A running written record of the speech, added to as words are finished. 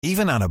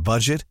Even on a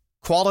budget,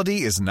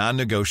 quality is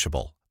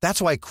non-negotiable.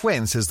 That's why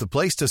Quince is the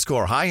place to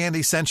score high-end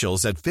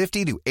essentials at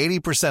 50 to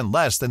 80%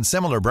 less than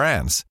similar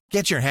brands.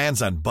 Get your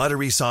hands on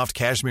buttery soft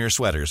cashmere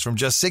sweaters from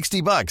just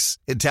 $60,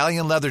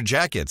 Italian leather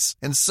jackets,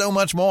 and so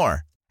much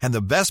more. And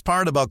the best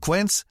part about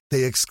Quince,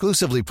 they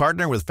exclusively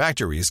partner with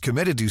factories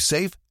committed to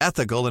safe,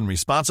 ethical, and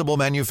responsible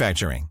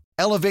manufacturing.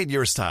 Elevate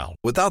your style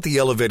without the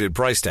elevated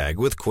price tag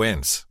with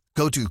Quince.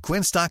 Go to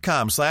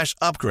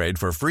quince.com/upgrade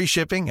for free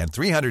shipping and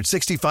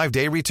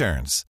 365-day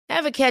returns.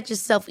 Ever catch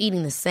yourself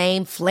eating the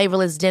same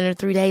flavorless dinner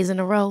 3 days in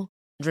a row?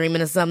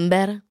 Dreaming of something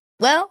better?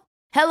 Well,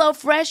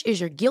 HelloFresh is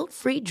your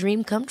guilt-free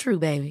dream come true,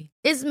 baby.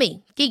 It's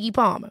me, Keke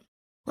Palmer.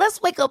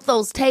 Let's wake up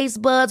those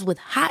taste buds with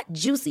hot,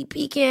 juicy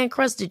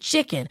pecan-crusted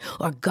chicken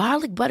or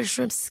garlic butter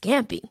shrimp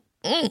scampi.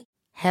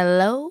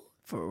 Hello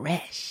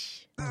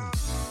Fresh.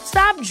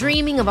 Stop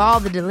dreaming of all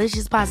the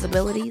delicious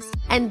possibilities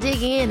and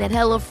dig in at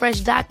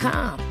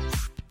HelloFresh.com.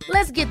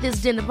 Let's get this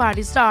dinner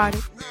party started.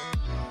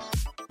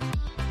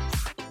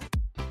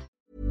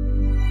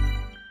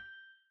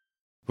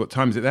 What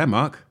time is it there,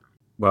 Mark?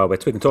 Well, we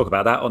can talk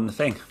about that on the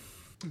thing.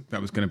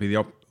 That was going to be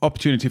the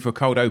opportunity for a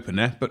cold open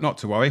there, but not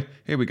to worry.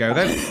 Here we go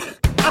then.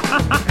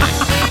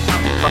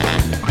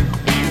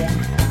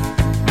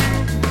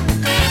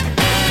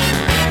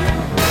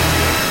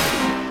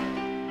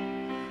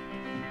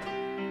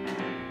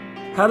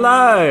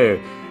 Hello,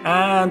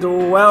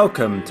 and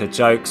welcome to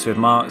Jokes with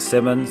Mark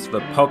Simmons, the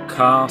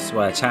podcast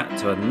where I chat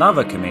to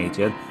another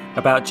comedian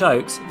about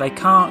jokes they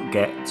can't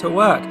get to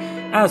work.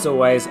 As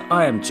always,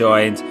 I am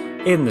joined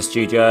in the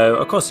studio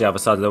across the other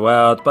side of the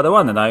world by the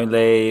one and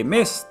only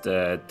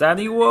Mr.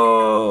 Danny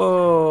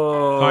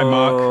Ward. Hi,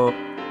 Mark.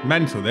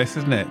 Mental this,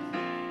 isn't it?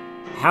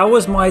 How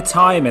was my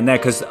time in there?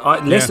 Because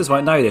listeners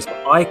won't know this,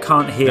 but I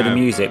can't hear the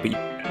music, but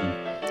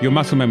your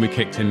muscle memory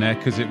kicked in there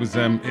because it was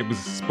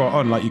spot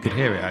on, like you could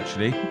hear it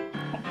actually.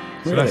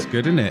 So that's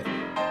good, isn't it?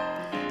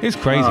 It's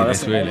crazy,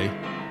 this really,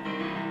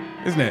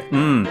 isn't it?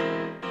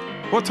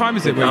 What time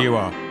is it where you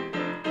are?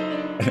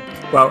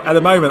 Well, at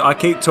the moment, I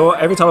keep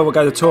every time I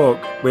go to talk,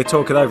 we're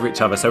talking over each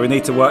other, so we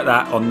need to work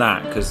that on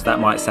that because that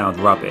might sound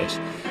rubbish.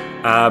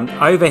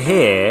 Over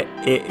here,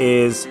 it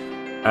is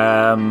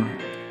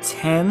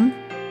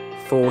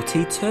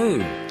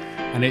 10:42,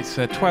 and it's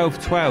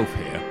 12:12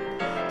 here.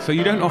 So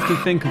you don't often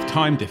think of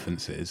time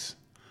differences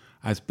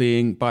as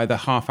being by the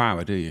half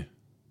hour, do you?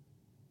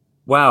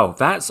 Wow,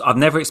 I've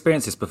never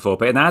experienced this before,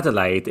 but in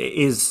Adelaide,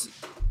 there's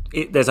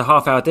a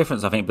half hour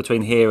difference, I think,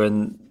 between here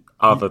and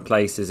other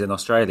places in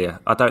Australia.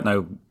 I don't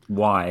know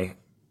why.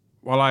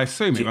 Well, I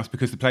assume it must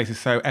because the place is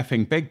so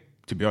effing big,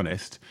 to be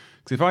honest.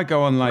 Because if I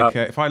go on,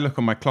 if I look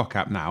on my clock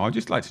app now, I'd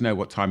just like to know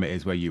what time it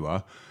is where you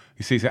are.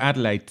 You see, so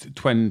Adelaide,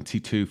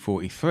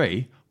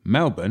 22:43,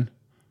 Melbourne,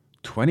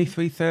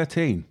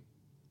 23:13.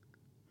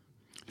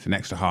 It's an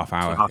extra half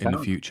hour in the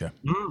future.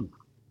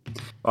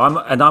 I'm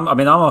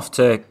off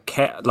to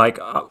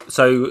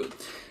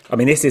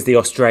this is the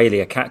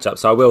Australia catch up,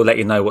 so I will let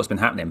you know what's been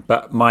happening.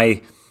 But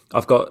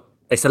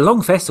it's a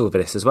long festival for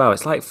this as well.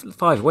 It's like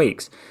 5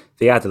 weeks,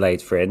 the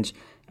Adelaide Fringe,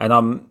 and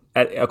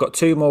I've got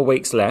 2 more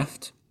weeks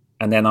left,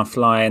 and then I'm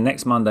flying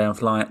next Monday. In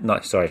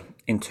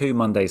 2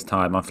 Mondays'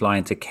 time, I'm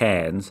flying to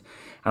Cairns,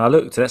 and I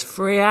looked, that's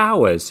 3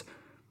 hours.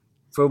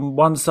 From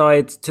one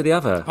side to the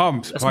other. Oh,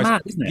 I'm surprised. That's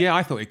mad, isn't it? Yeah,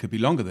 I thought it could be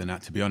longer than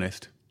that, to be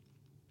honest.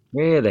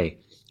 Really?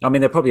 I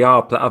mean, there probably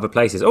are other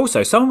places.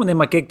 Also, someone in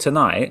my gig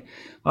tonight,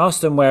 I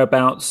asked them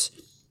whereabouts,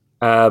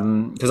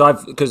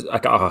 because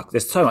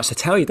there's so much to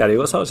tell you, Daddy.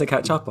 What's so much to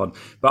catch up on?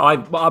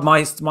 But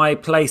my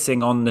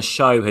placing on the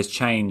show has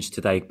changed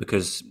today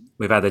because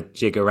we've had a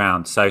jig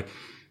around. So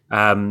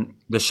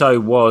the show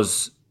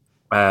was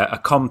a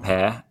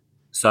compare.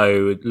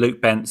 So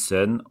Luke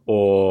Benson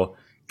or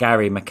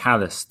Gary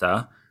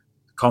McAllister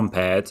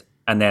compared,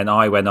 and then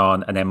I went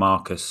on, and then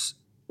Marcus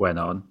went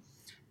on.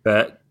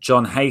 But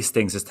John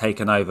Hastings has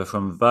taken over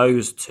from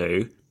those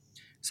two.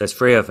 So there's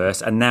 3 of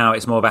us, and now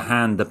it's more of a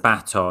hand the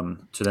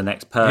baton to the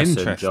next person.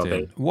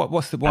 Interesting.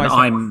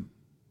 Jobby.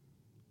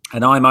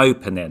 And I'm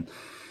opening.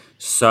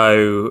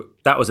 So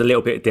that was a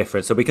little bit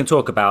different. So we can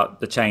talk about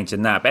the change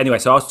in that. But anyway,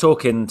 so I was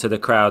talking to the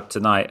crowd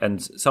tonight,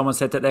 and someone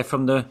said that they're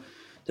from the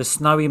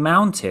snowy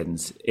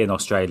mountains in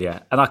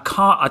Australia, and I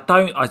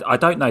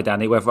don't know,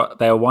 Danny, whether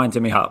they are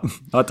winding me up.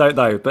 I don't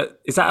know,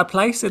 but is that a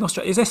place in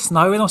Australia? Is there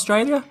snow in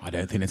Australia? I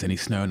don't think there's any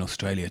snow in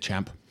Australia,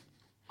 champ.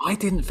 I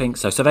didn't think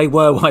so. So they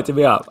were winding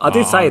me up. I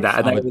did say that,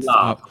 and they would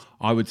laugh.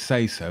 I would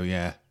say so.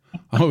 Yeah,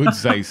 I would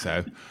say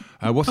so.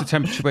 What's the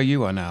temperature where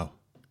you are now?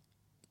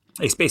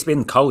 It's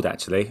been cold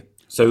actually.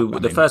 So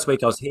the first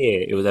week I was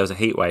here, there was a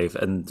heat wave,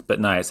 but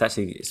no, it's a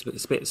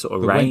bit sort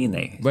of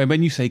rainy.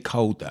 When you say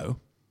cold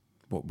though.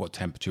 What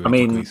temperature do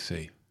you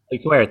see? You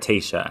can wear a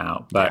T-shirt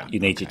out, but you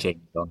need your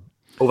jeans on.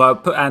 Although I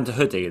put on a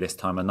hoodie this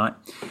time of night.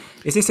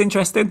 Is this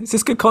interesting? Is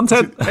this good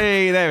content?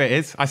 Hey, there it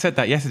is. I said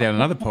that yesterday on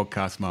another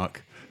podcast,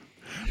 Mark.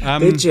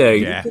 Did you?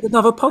 Yeah. You did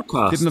another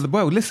podcast?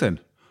 Well, listen.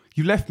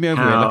 You left me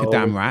over here like a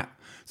damn rat,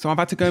 so I've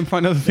had to go and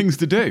find other things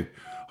to do.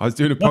 I was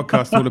doing a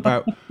podcast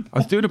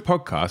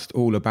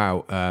all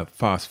about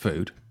fast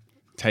food,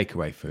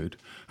 takeaway food.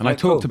 And I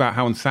talked about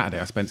how on Saturday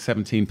I spent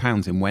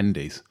 £17 in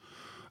Wendy's,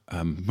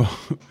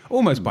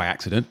 almost by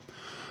accident.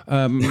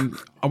 I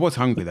was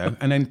hungry though,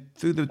 and then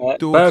through the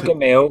door. Burger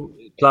meal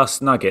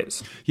plus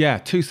nuggets. Yeah,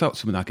 2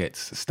 salts of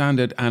nuggets,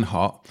 standard and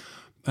hot.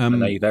 I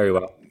know you very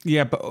well.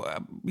 Yeah,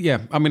 but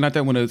I mean, I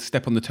don't want to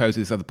step on the toes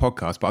of this other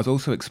podcast, but I was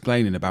also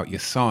explaining about your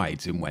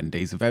sides in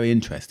Wendy's. They're very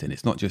interesting.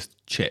 It's not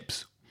just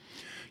chips.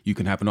 You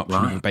can have an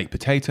option of a baked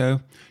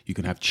potato. You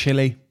can have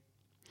chili.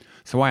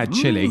 So I had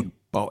chili,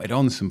 bolted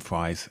on some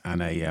fries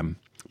and a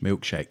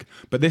milkshake.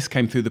 But this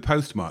came through the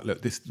postmark.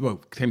 Look,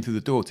 came through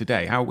the door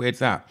today. How weird's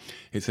that?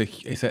 It's an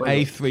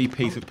A3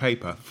 piece of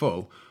paper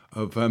full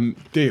of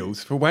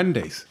deals for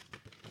Wendy's.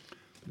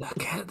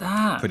 Look at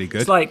that. Pretty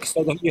good. It's like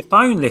so your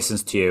phone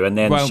listens to you and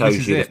then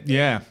shows you.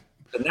 Yeah.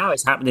 But now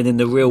it's happening in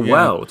the real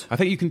world. I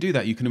think you can do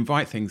that. You can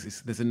invite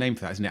things. There's a name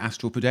for that, isn't it?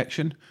 Astral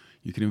projection.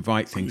 You can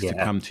invite things to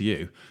come to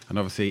you. And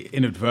obviously,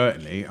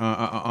 inadvertently,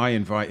 I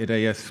invited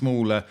a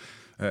smaller,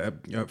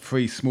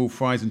 free small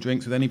fries and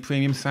drinks with any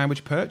premium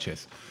sandwich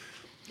purchase.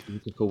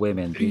 Beautiful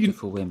women,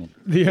 beautiful women,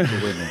 beautiful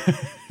women,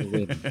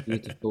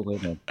 beautiful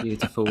women,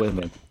 beautiful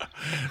women.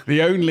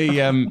 The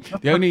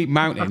only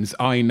mountains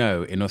I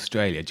know in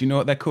Australia. Do you know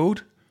what they're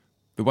called?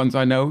 The ones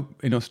I know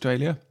in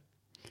Australia?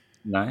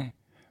 No.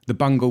 The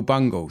Bungle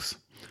Bungles.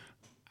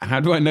 How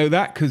do I know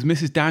that? Because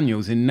Mrs.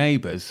 Daniels in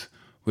Neighbours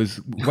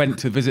went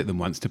to visit them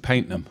once to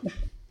paint them.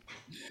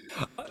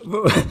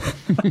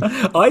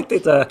 I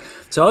did.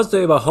 So I was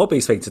doing my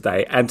hobbies thing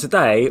today, and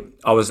today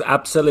I was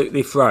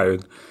absolutely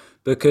thrown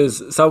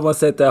because someone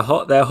said their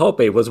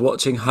hobby was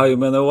watching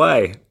Home and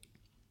Away.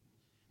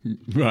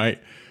 Right.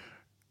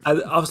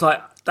 And I was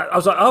like,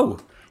 oh,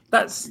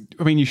 that's.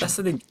 I mean, you should.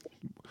 That's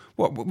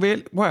what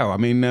really? Well, I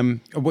mean,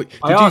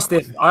 I asked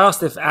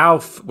if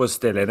Alf was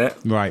still in it.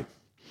 Right.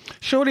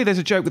 Surely there's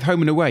a joke with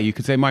Home and Away. You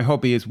could say my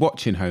hobby is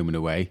watching Home and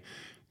Away.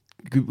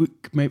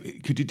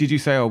 Did you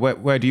say, oh,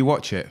 where do you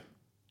watch it?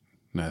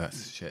 No,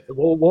 that's shit.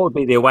 What would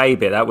be the away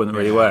bit? That wouldn't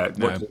really work.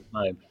 No.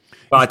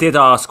 But I did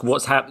ask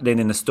what's happening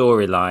in the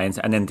storylines,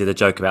 and then did a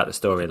joke about the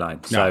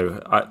storyline.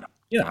 So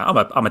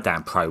I'm a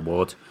damn pro,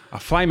 Ward. A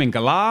flaming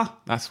galah.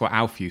 That's what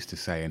Alf used to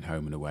say in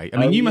Home and Away. I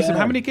mean, you must have.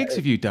 How many gigs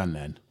have you done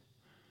then?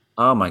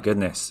 Oh my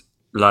goodness,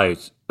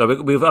 loads.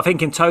 So I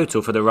think in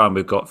total for the run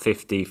we've got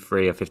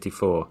 53 or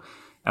 54,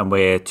 and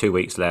we're 2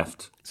 weeks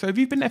left. So have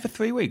you been there for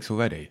 3 weeks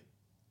already?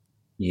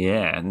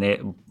 Yeah,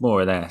 more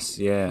or less.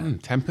 Yeah.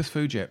 Tempest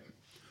Fugit.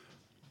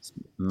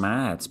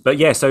 Mad. But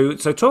yeah, so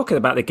talking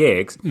about the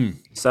gigs,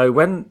 so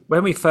when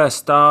we first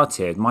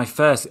started,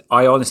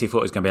 I honestly thought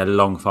it was going to be a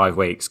long 5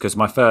 weeks because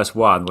my first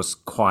one was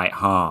quite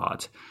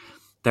hard.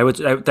 I was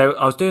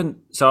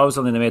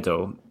on in the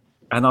middle,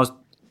 and I was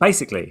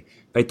basically,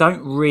 they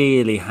don't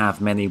really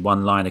have many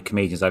one-liner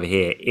comedians over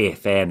here,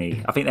 if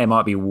any. I think there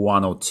might be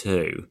 1 or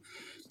 2.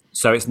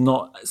 So it's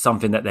not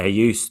something that they're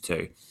used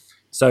to.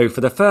 So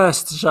for the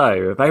first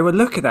show, they were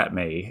looking at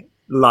me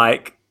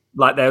like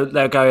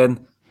they're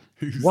going,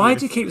 Why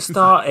do you keep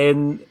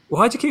starting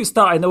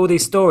all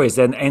these stories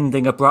then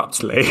ending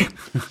abruptly?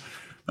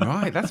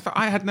 Right,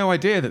 I had no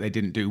idea that they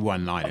didn't do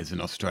one-liners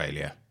in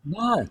Australia.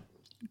 No,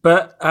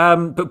 but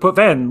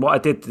then what I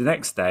did the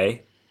next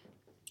day,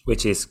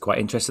 which is quite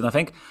interesting, I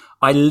think,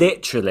 I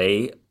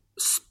literally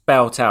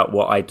spelt out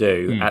what I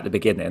do at the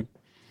beginning.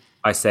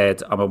 I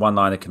said I'm a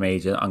one-liner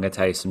comedian. I'm going to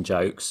tell you some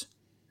jokes.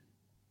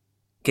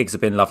 Gigs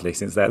have been lovely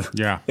since then.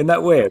 Yeah, isn't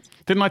that weird?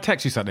 Didn't I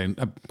text you something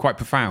quite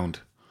profound?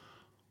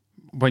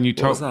 When you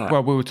talk,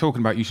 well, we were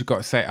talking about you should got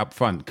to say it up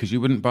front because you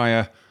wouldn't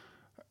buy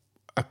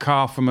a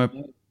car from a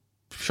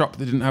shop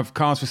that didn't have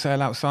cars for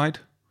sale outside,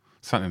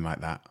 something like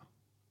that.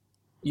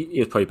 It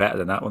was probably better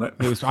than that, wasn't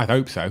it? I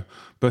hope so.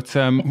 But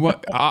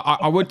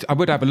I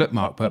would have a look,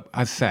 Mark. But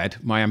as said,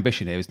 my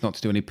ambition here is not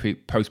to do any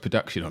post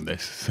production on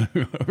this. So,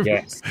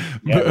 yes.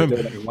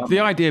 But, the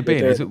idea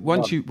being is that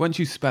once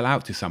you spell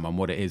out to someone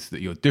what it is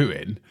that you're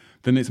doing,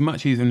 then it's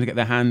much easier to get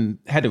their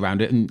head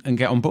around it and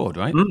get on board,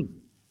 right?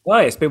 Well,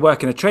 it's been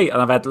working a treat,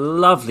 and I've had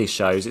lovely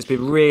shows. It's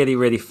been really,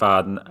 really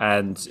fun,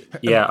 and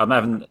yeah, I'm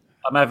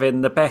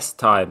having the best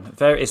time.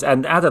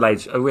 And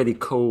Adelaide's a really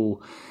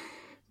cool,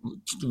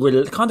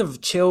 really kind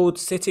of chilled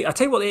city. I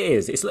tell you what it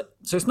is.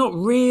 It's not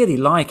really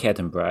like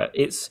Edinburgh.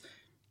 It's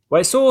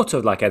sort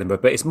of like Edinburgh,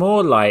 but it's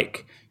more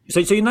like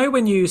so you know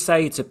when you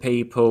say to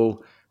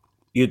people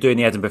you're doing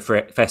the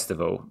Edinburgh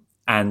Festival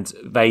and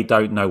they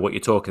don't know what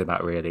you're talking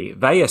about really.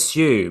 They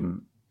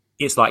assume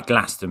it's like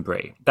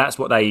Glastonbury. That's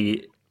what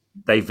they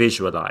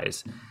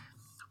visualize.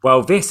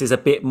 Well, this is a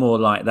bit more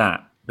like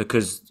that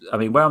because I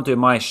mean, where I'm doing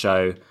my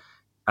show,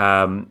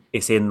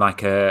 it's in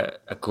like a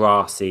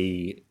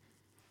grassy,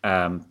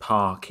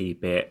 parky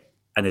bit,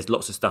 and there's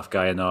lots of stuff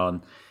going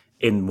on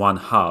in one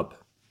hub.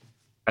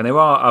 And there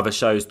are other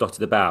shows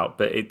dotted about,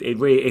 but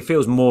it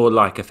feels more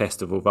like a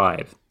festival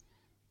vibe.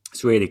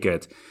 It's really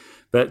good.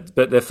 But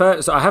the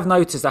first, I have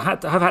noticed I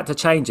have had to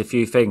change a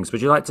few things.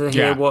 Would you like to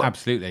hear what?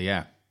 Absolutely,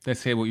 yeah.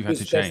 Let's hear what you've had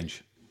to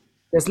change.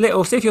 There's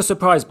little, see if you're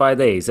surprised by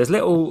these, there's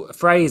little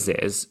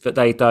phrases that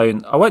they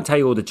don't, I won't tell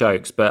you all the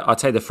jokes, but I'll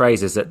tell you the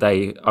phrases that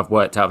I've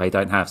worked out they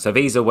don't have. So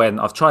these are when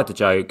I've tried the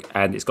joke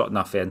and it's got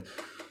nothing,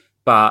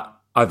 but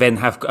I then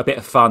have a bit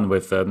of fun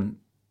with them,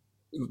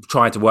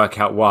 trying to work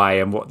out why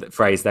and what the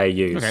phrase they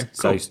use. Okay,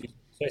 cool.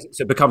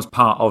 So it becomes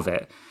part of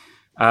it.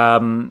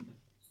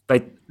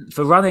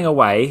 For running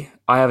away,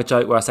 I have a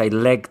joke where I say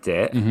legged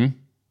it. Mm-hmm.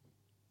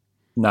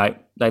 No,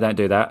 they don't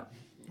do that.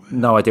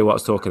 No idea what I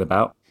was talking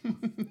about.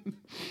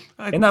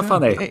 Isn't that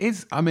funny? It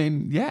is. I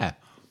mean, yeah.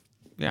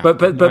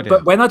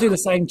 But when I do the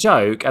same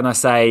joke and I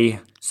say,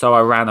 so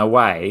I ran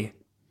away,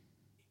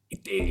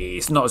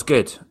 it's not as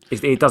good.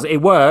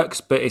 It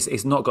works, but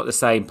it's not got the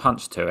same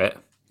punch to it.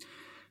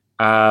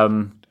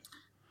 I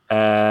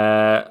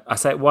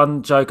say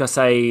one joke. I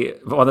say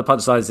one of the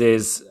punchlines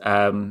is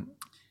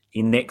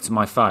he nicked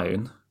my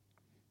phone.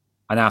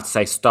 I now have to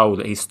say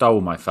stole. He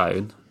stole my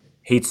phone.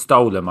 He'd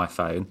stolen my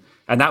phone,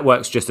 and that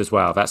works just as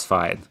well. That's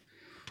fine.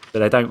 But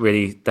they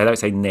don't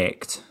say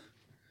nicked.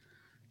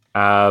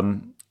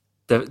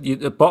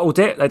 Bottled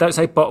it. They don't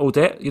say bottled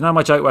it. You know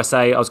my joke where I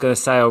say I was going to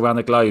sail around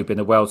the globe in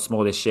the world's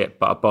smallest ship,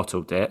 but I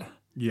bottled it.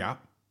 Yeah.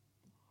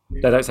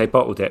 They don't say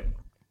bottled it.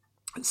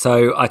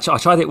 So I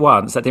tried it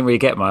once. That didn't really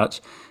get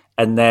much,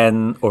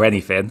 or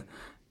anything.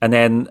 And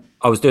then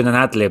I was doing an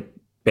ad lib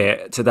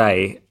bit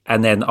today,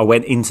 and then I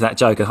went into that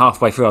joke, and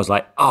halfway through I was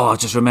like, "Oh, I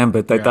just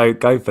remembered they don't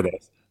go for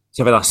this."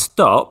 So then I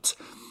stopped.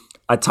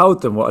 I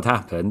told them what had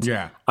happened.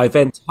 Yeah. I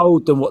then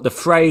told them what the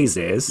phrase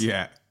is.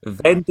 Yeah.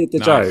 Then did the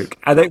joke,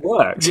 and it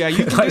worked. Yeah,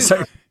 you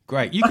can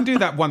great. You can do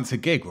that once a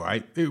gig,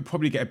 right? It would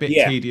probably get a bit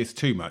tedious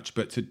too much,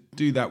 but to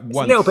do that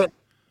once, a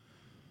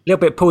little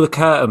bit pull the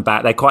curtain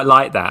back. They quite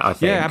like that, I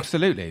think. Yeah,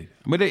 absolutely.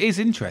 I mean, it is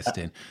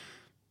interesting.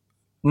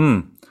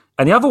 And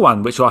the other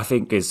one, which I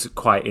think is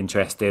quite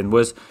interesting,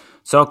 was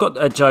so I've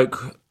got a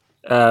joke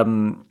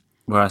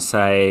where I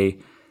say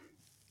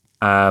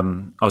I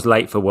was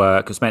late for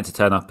work. I was meant to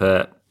turn up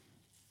at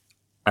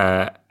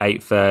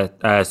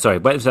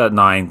 8:30. Went at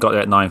 9. Got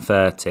there at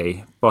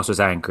 9:30. Boss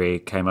was angry.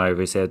 Came over.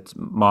 He said,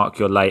 "Mark,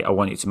 you're late. I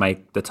want you to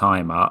make the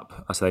time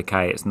up." I said,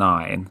 "Okay, it's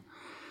 9."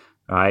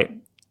 Right?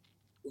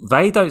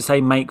 They don't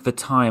say make the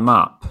time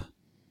up.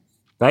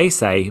 They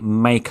say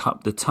make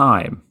up the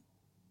time,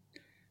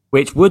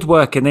 which would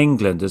work in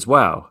England as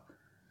well.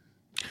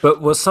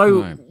 But what's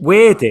so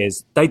weird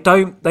is they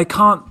don't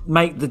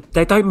make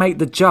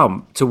the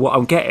jump to what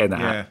I'm getting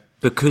at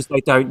because they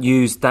don't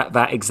use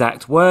that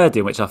exact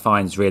wording, which I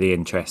find is really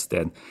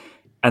interesting.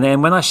 And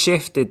then when I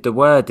shifted the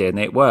wording,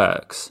 it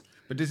works.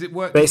 But does it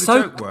work? Does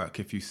the joke work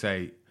if you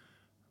say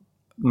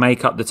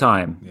make up the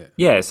time?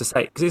 Yeah, it's the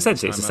same because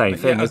essentially it's the same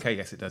thing. Yeah, okay,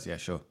 yes, it does. Yeah,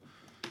 sure.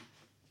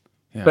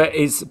 Yeah. But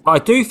I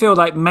do feel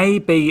like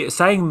maybe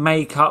saying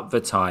make up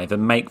the time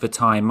and make the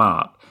time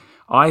up.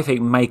 I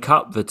think make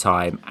up the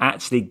time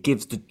actually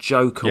gives the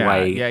joke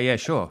away. Yeah,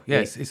 sure.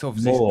 Yes, it's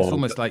obviously it's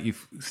almost like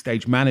you've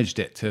stage managed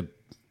it to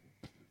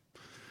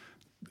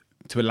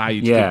allow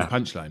you to give the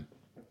punchline.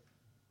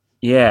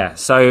 Yeah,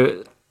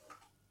 so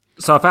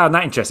I found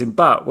that interesting,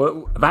 but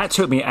that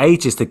took me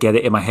ages to get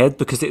it in my head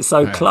because it's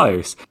so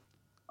close.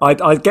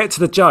 I'd get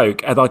to the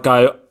joke and I'd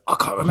go, I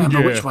can't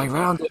remember which way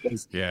round it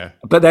is. Yeah.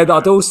 But then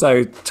I'd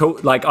also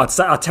talk, like I'd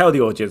tell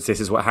the audience this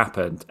is what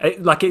happened.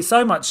 It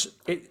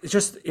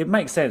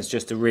makes sense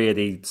just to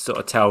really sort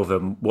of tell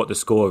them what the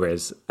score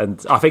is.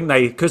 And I think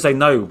because they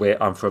know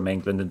I'm from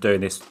England and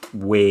doing this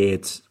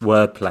weird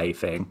wordplay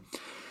thing,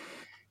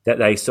 that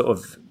they I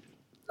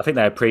think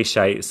they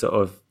appreciate sort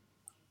of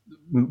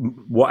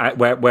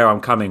where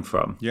I'm coming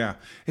from. Yeah,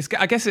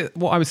 I guess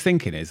what I was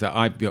thinking is that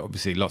I've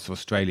obviously lots of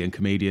Australian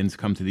comedians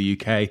come to the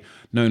UK,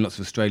 known lots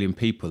of Australian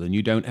people, and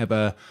you don't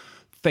ever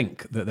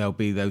think that there'll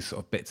be those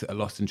sort of bits that are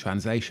lost in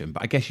translation.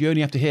 But I guess you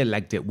only have to hear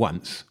legged it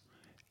once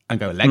and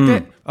go legged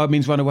it. Oh, it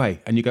means run away,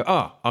 and you go,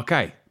 oh,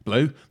 okay,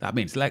 blue. That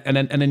means leg, and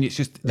then it's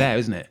just there,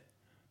 isn't it?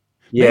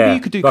 Yeah. Maybe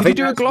you could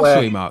do a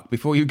glossary, Mark,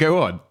 before you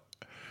go on.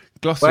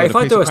 Glossary on a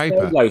piece of paper. If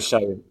I do a solo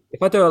show,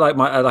 if I do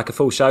like a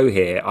full show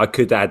here, I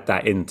could add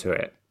that into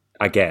it,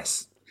 I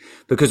guess.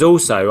 Because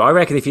also, I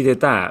reckon if you did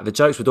that, the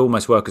jokes would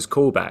almost work as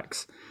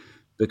callbacks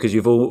because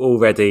you've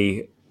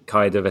already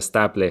kind of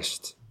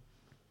established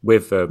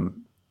with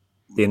them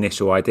the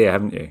initial idea,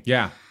 haven't you?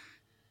 Yeah.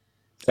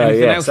 So,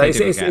 anything yeah. else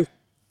So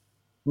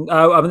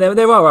I mean,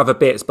 there are other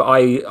bits, but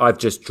I've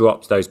just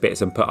dropped those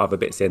bits and put other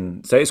bits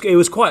in. So it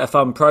was quite a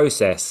fun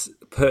process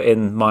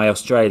putting my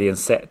Australian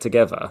set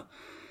together.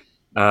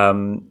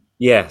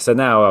 So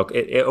now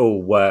it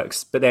all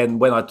works. But then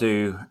when I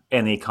do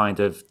any kind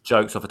of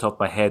jokes off the top of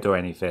my head or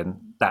anything,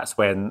 that's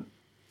when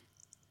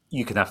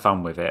you can have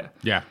fun with it.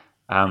 Yeah.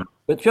 But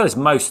to be honest,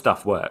 most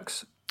stuff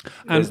works.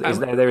 There isn't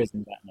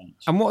that much.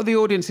 And what are the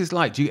audiences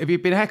like? Have you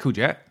been heckled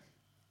yet?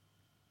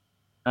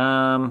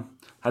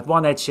 Had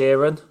one Ed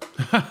Sheeran.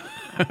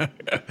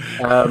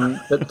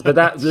 but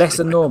that less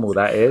than normal,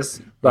 that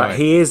is. But Right.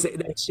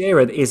 Ed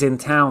Sheeran is in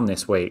town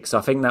this week, so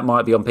I think that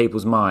might be on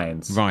people's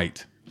minds.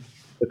 Right.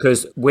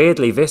 Because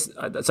weirdly,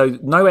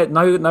 no Ed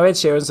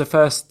Sheeran's the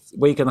first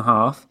week and a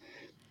half,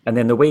 and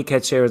then the week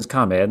Ed Sheeran's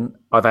come in,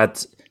 I've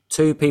had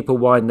 2 people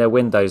wind their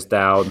windows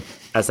down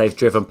as they've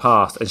driven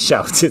past and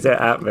shouted it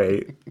at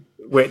me,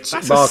 which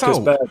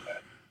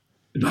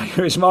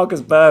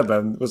Marcus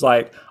Berman was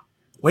like,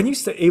 when you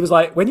said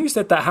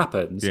that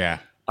happens,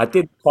 I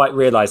didn't quite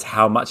realise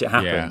how much it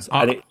happens.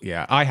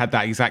 I had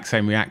that exact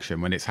same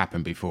reaction when it's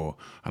happened before,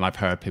 and I've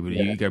heard people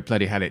you go,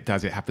 bloody hell, it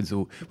does, it happens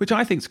all, which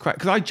I think is correct,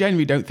 because I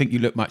genuinely don't think you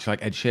look much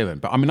like Ed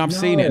Sheeran, but I mean, I've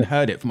seen it and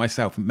heard it for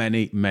myself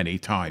many, many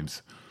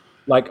times.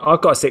 Like, I've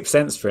got a sixth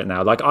sense for it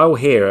now. Like, I'll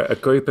hear a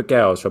group of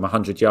girls from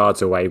 100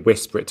 yards away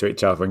whisper it to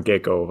each other and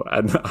giggle,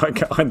 and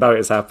I know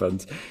it's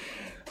happened.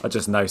 I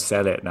just know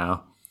sell it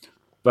now.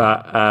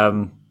 But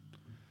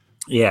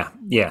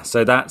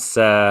so that's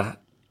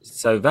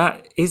so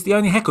that is the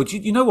only heckle.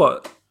 You know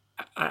what?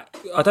 I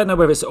don't know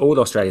whether it's all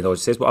Australian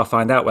audiences, but I'll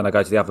find out when I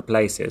go to the other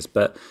places.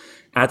 But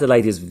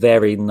Adelaide is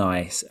very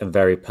nice and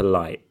very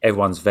polite.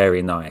 Everyone's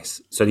very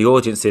nice. So the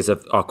audiences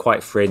are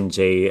quite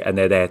fringy, and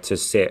they're there to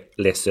sit,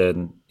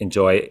 listen,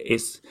 enjoy. I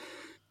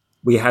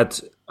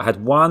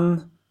had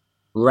one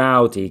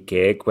rowdy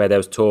gig where there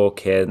was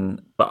talking,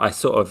 but I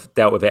sort of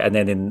dealt with it. And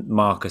then in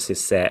Marcus's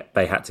set,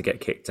 they had to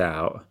get kicked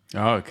out.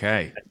 Oh,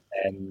 okay.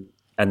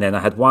 And then I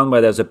had one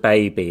where there was a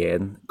baby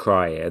in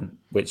crying,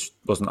 which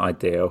wasn't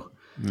ideal.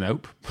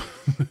 Nope.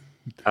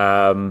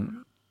 But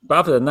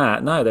other than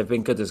that, no, they've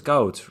been good as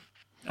gold.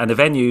 And the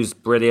venue's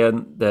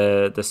brilliant.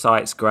 The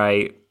site's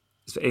great.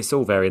 It's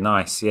all very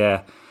nice.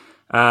 Yeah.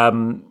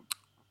 So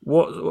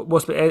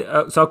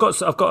I've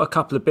got a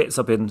couple of bits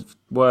I've been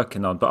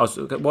working on.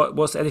 But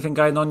what's anything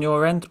going on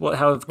your end?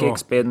 How have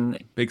gigs been?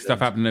 Big stuff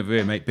happening over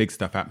here, mate. Big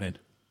stuff happening.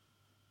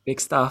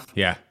 Big stuff.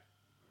 Yeah.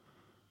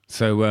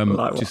 So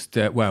just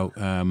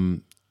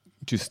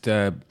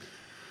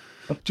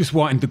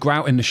whitened the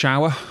grout in the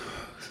shower.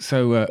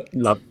 So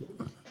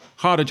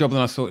harder job than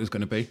I thought it was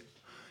going to be.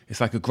 It's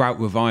like a grout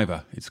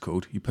reviver, it's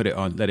called. You put it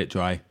on, let it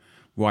dry,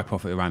 wipe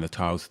off it around the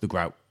tiles, the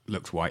grout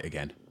looks white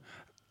again.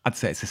 I'd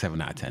say it's a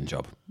 7 out of 10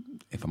 job.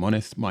 If I'm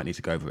honest, might need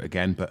to go over it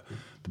again, but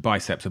the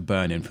biceps are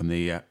burning from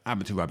the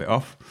having to rub it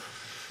off.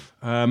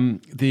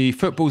 The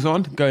football's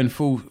on, going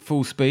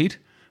full speed.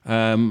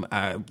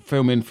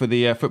 Filming for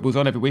the football's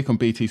on every week on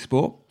BT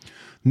Sport.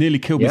 Nearly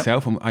killed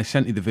myself. I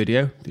sent you the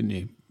video, didn't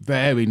you?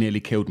 Very nearly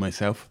killed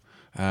myself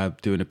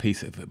doing a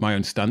piece of my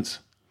own stunts.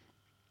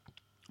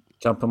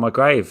 Jump on my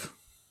grave.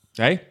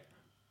 Hey? Well,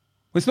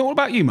 it's not all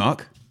about you,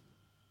 Mark.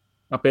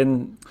 I've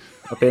been.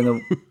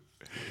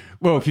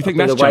 Well, if you think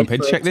that's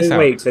jumping, check this out.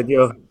 2 weeks, and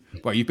you're.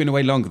 Well, you've been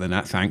away longer than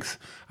that, thanks.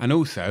 And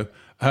also,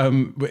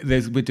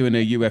 we're doing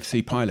a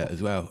UFC pilot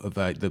as well of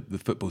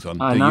the football's on.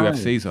 The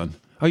UFC's on.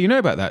 Oh, you know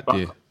about that, do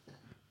you?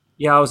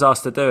 Yeah, I was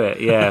asked to do it.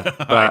 Yeah,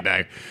 but,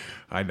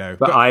 I know.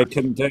 But I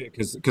couldn't do it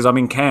because I'm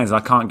in Cairns. I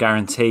can't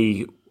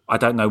guarantee. I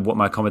don't know what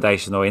my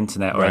accommodation or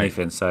internet or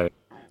anything. So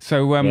do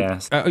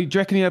you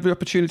reckon you have the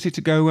opportunity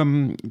to go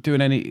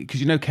doing any? Because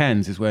you know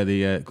Cairns is where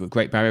the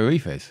Great Barrier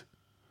Reef is.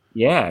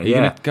 Yeah, Are you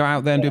going to go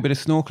out there and do a bit of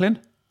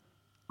snorkeling?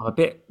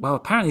 Well,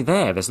 apparently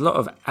there's a lot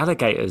of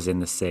alligators in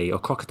the sea, or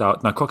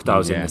crocodiles. No,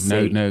 crocodiles in the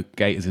sea. No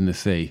gators in the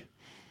sea.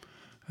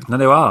 No,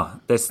 there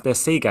are. There's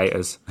sea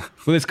gators.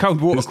 Well, there's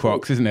cold water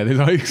crocs, isn't there? There's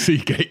like sea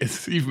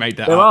gators. You've made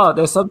that there up. Are.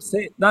 There's some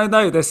sea.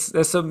 No.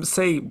 There's some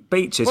sea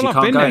beaches. Well, you I've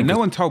can't been go there. in. No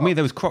one told me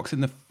there was crocs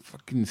in the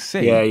fucking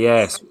sea.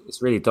 Yeah.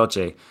 It's really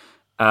dodgy.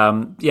 I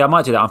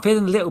might do that. I'm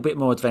feeling a little bit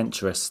more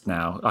adventurous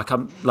now. I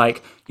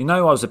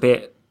was a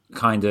bit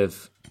kind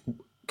of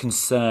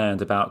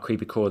concerned about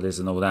creepy crawlers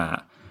and all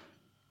that.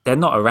 They're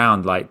not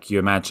around like you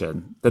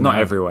imagine. They're not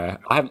everywhere.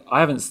 I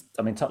haven't.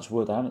 I mean, touch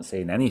wood. I haven't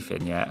seen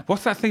anything yet.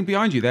 What's that thing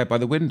behind you there by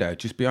the window?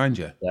 Just behind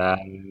you.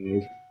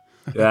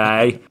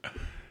 Yeah.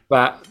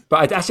 But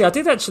I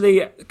did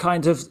actually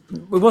kind of.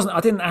 It wasn't. I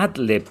didn't ad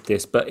lib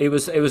this, but it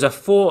was a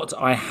thought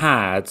I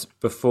had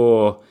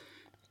before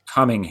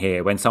coming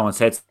here when someone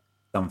said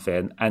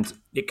something, and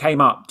it came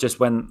up just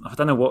when I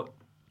don't know what.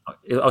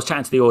 I was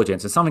chatting to the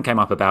audience, and something came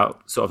up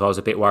about sort of I was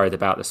a bit worried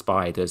about the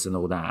spiders and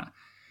all that,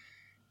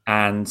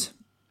 and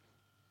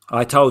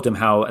I told them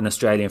how an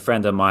Australian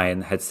friend of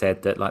mine had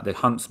said that like the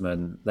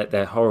huntsmen, that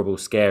they're horrible,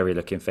 scary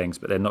looking things,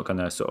 but they're not going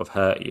to sort of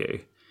hurt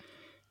you.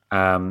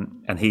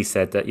 And he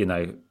said that,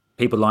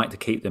 people like to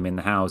keep them in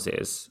the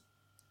houses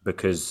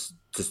because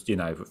just,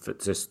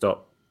 to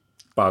stop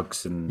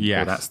bugs and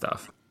all that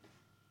stuff.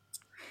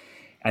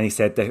 And he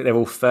said they're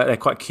all they're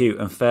quite cute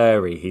and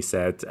furry, he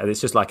said. And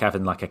it's just like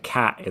having like a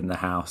cat in the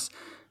house.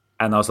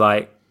 And I was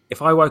like,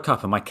 if I woke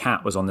up and my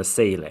cat was on the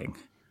ceiling,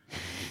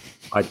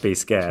 I'd be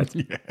scared.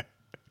 Yeah.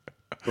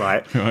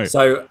 Right.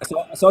 So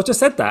I just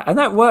said that, and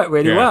that worked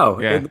really well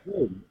in the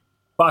room.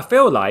 But I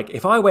feel like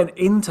if I went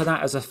into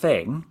that as a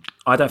thing,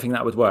 I don't think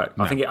that would work.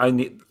 No. I think it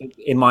only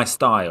in my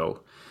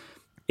style,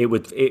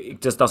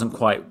 it just doesn't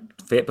quite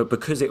fit. But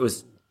because it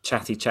was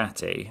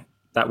chatty,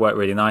 that worked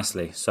really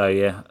nicely. So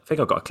yeah, I think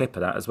I've got a clip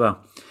of that as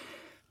well.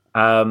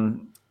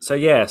 So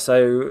I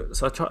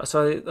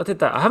did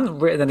that. I haven't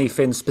written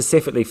anything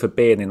specifically for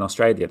being in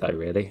Australia though.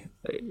 Really,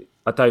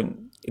 I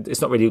don't.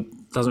 It's not really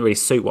doesn't really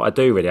suit what I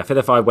do. Really, I feel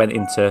if I went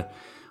into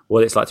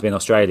what it's like to be in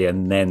Australia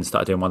and then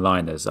start doing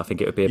one-liners, I think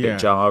it would be a bit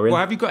jarring.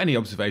 Well, have you got any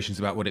observations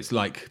about what it's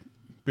like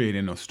being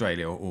in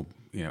Australia or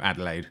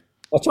Adelaide?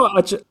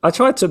 I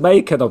tried to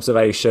make an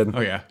obvation.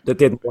 Oh, yeah. That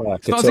didn't work.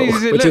 It's not as easy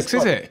as it looks,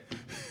 is it?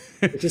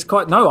 Which is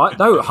quite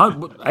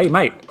hey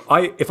mate,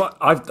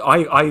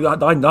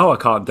 I know I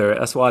can't do it.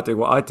 That's why I do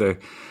what I do.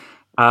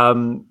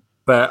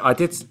 But I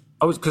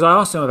was because I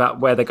asked them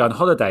about where they go on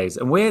holidays,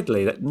 and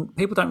weirdly, that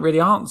people don't really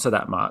answer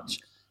that much.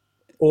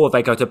 Or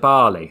they go to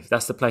Bali.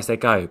 That's the place they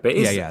go. But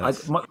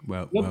it's,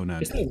 well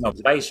known. It's not an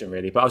observation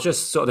really, but I was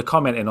just sort of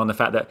commenting on the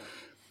fact that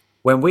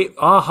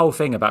our whole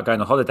thing about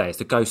going on holiday is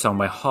to go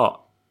somewhere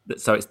hot,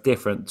 so it's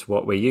different to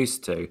what we're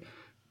used to.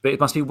 But it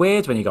must be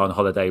weird when you go on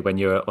holiday when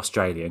you're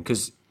Australian,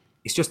 because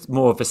it's just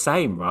more of the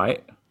same,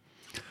 right?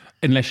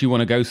 Unless you want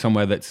to go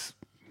somewhere that's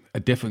a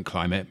different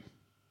climate,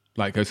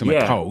 like go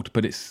somewhere cold,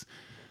 but it's...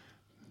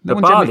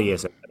 Bali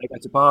isn't. They go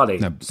to Bali.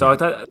 No,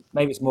 so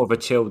maybe it's more of a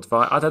chilled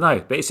vibe. I don't know.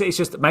 But it's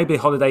just maybe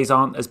holidays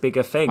aren't as big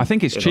a thing. I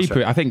think it's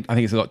cheaper. I think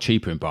it's a lot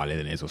cheaper in Bali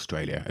than it is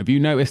Australia. Have you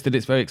noticed that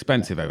it's very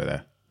expensive over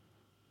there?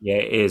 Yeah,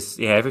 it is.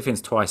 Yeah,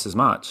 everything's twice as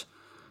much.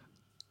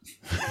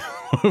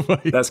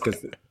 That's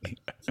because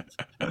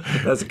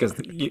there's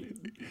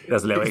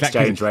a little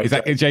exchange rate. Is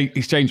that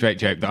exchange rate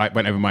joke that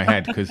went over my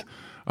head because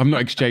I've not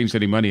exchanged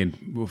any money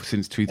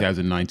since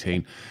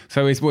 2019.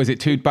 So is it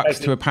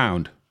 $2 to a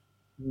pound?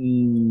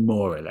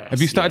 More or less. Have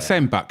you started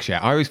saying bucks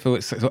yet? I always feel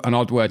it's an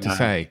odd word to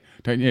say,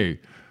 don't you?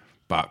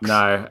 Bucks.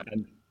 No,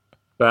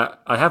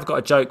 but I have got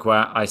a joke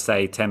where I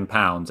say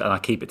 £10 and I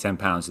keep it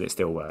 £10 and it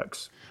still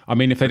works. I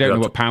mean, if they don't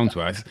know what pounds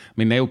worth,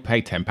 they'll pay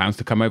 £10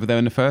 to come over there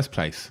in the first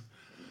place.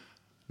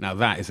 Now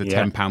that is a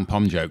 £10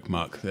 pom joke,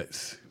 Mark.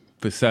 That's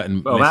for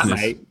certain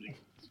listeners.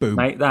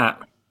 Mate, that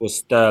was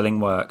sterling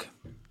work.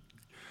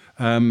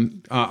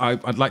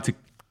 I'd like to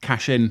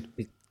cash in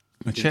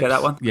my chips. Did you get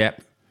that one? Yeah.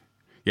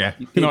 Yeah.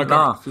 You didn't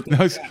laugh.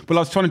 I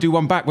was trying to do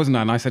one back, wasn't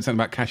I? And I said something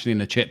about cashing in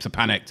the chips. I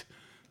panicked.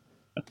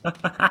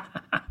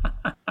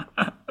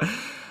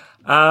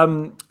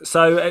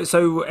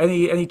 So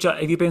any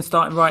have you been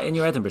starting right in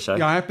your Edinburgh show?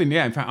 Yeah, I have been.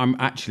 Yeah, in fact, I'm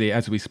actually,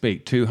 as we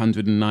speak,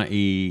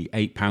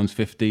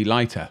 £298.50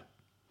 lighter.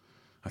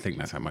 I think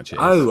that's how much it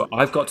is. Oh,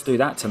 I've got to do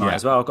that tonight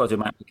as well. I've got to do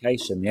my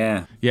application.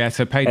 Yeah. Yeah.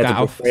 So paid Edinburgh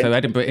that off. So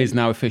Edinburgh is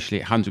now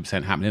officially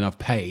 100% happening. I'm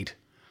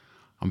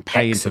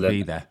paying to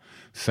be there.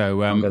 So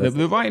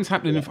the writing's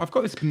happening. I've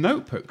got this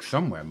notebook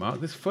somewhere, Mark.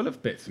 There's full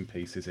of bits and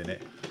pieces in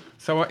it.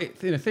 So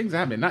things are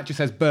happening. That just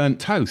says burnt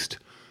toast.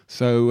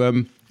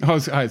 So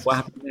what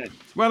happened there?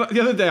 Well, the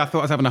other day I thought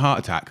I was having a heart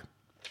attack.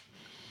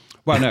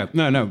 Well,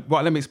 no.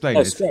 What? Let me explain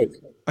this. Stroke.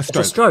 A stroke. It's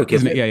a stroke,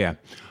 isn't it? Yeah.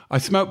 I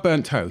smelt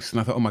burnt toast,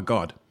 and I thought, oh my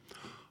God,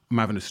 I'm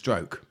having a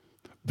stroke.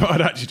 But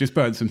I'd actually just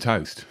burnt some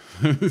toast.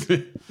 I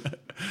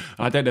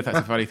don't know if that's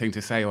a funny thing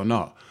to say or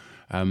not.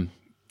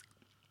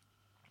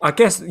 I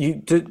guess you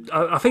do.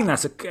 I think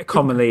that's a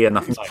commonly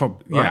enough. Right?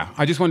 Yeah,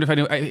 I just wonder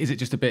if is it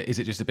just a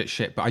bit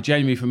shit? But I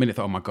genuinely for a minute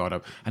thought, oh my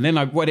God. And then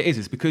what it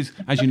is because,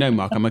 as you know,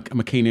 Mark, I'm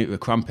a keen eater of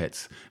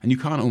crumpets, and you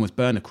can't almost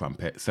burn a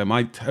crumpet. So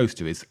my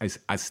toaster is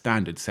as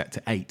standard set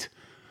to 8,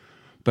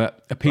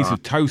 but a piece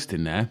of toast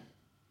in there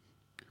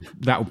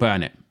that'll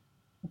burn it.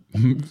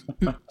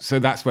 So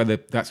that's where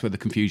the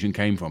confusion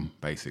came from,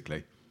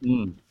 basically.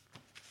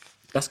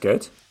 That's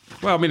good.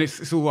 Well,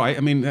 it's all right.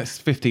 That's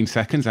 15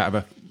 seconds out of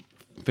a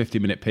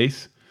 50-minute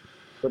piece.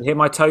 But hear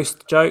my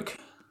toast joke?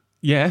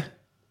 Yeah.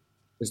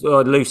 It's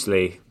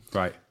loosely.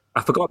 Right.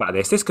 I forgot about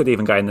this. This could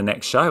even go in the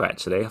next show,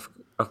 actually.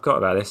 I forgot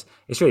about this.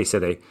 It's really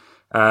silly.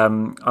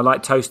 I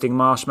like toasting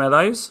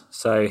marshmallows.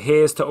 So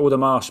here's to all the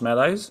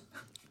marshmallows.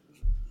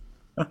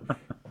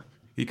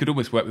 You could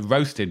almost work with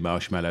roasted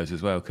marshmallows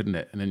as well, couldn't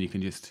it? And then you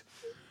can just...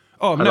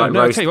 Oh, no,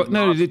 I'll tell you what.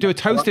 No, do a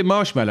toasted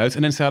marshmallows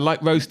and then say, I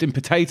like roasting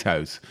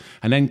potatoes.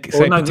 And then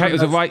say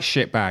potatoes are right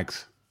shit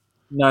bags.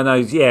 No,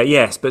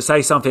 yes, but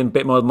say something a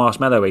bit more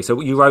marshmallowy. So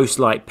you roast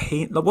like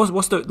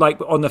what's the like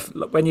on the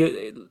when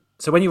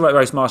you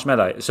roast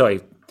marshmallow?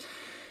 Sorry,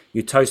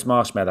 you toast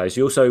marshmallows.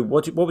 You also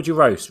what would you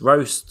roast?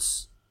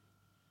 Roasts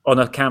on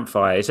a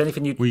campfire. Is there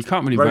anything you? Well, you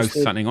can't really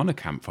roast something on a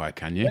campfire,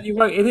 can you?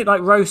 Is it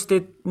like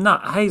roasted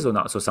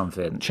hazelnuts or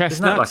something?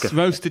 Chestnuts,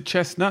 roasted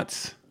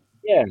chestnuts.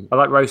 Yeah, I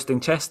like roasting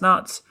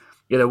chestnuts.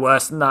 You're the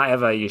worst nut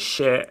ever. You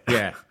shit.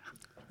 Yeah.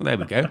 Well, there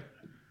we go.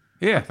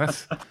 Yeah,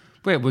 that's.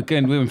 We're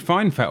in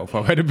fine fettle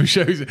for Edinburgh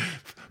shows.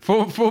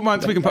 4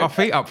 months, we can put our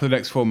feet up for the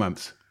next 4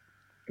 months.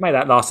 Made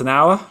that last an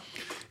hour.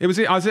 I was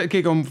at a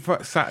gig on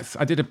Saturday.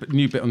 I did a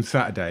new bit on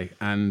Saturday,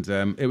 and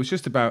it was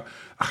just about.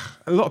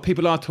 A lot of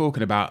people are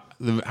talking about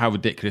how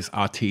ridiculous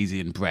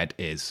artesian bread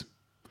is.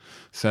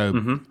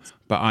 So,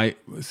 but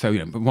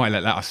why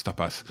let that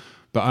stop us?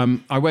 But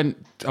I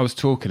was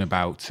talking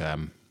about. I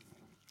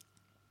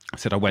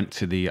said I went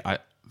to the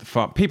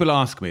farm. People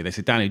ask me. They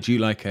said, Danny, do you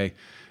like a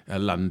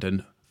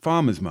London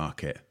farmers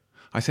market?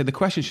 I said the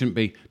question shouldn't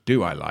be,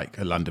 do I like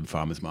a London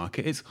farmers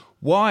market? It's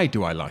why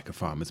do I like a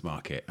farmers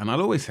market? And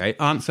I'll always say,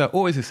 answer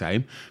always the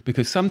same,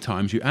 because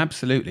sometimes you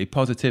absolutely,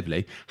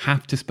 positively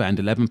have to spend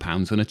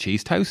 £11 on a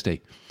cheese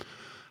toastie.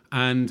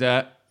 And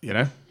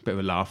bit of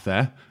a laugh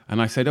there.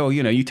 And I said, oh,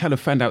 you tell a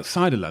friend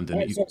outside of London.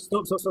 Wait,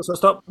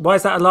 stop. Why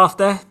is that a laugh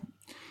there?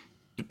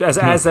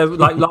 As a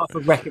laugh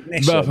of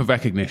recognition. Laugh of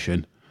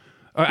recognition.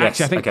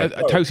 Yes, actually, I think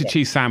a toasted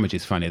cheese sandwich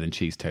is funnier than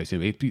cheese toast.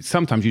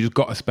 Sometimes you just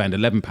got to spend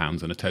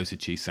 £11 on a toasted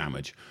cheese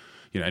sandwich.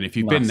 And if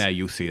you've been there,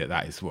 you'll see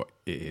that is what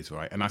it is,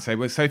 right? And I say,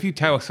 well, so if you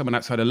tell someone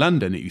outside of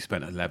London that you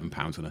spent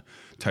 £11 on a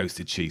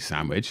toasted cheese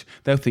sandwich,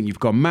 they'll think you've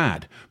gone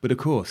mad. But of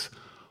course,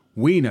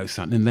 we know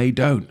something they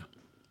don't.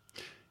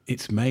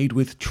 It's made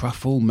with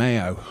truffle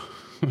mayo.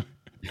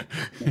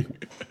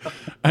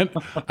 and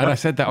I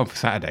said that on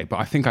Saturday, but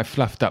I think I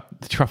fluffed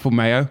up the truffle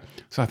mayo.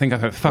 So I think I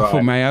said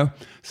truffle mayo.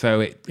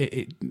 So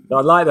it I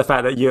like the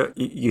fact that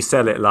you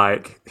sell it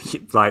like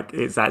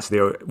it's actually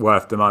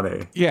worth the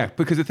money. Yeah,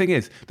 because the thing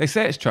is, they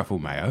say it's truffle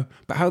mayo,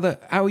 but how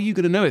are you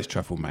going to know it's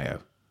truffle mayo?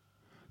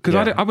 Because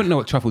I wouldn't know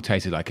what truffle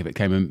tasted like if it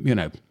came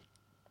and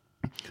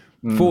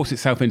forced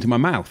itself into my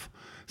mouth.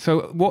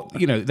 So what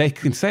they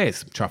can say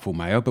it's truffle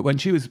mayo, but when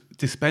she was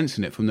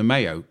dispensing it from the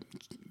mayo,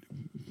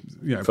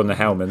 from the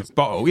Hellmann's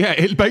bottle,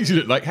 it basically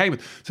looked like Heyman.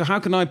 So how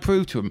can I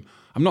prove to them?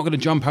 I'm not going to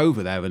jump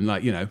over there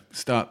and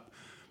start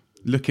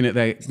looking at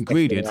their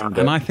ingredients.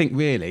 And I think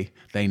really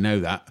they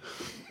know that.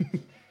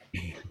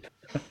 You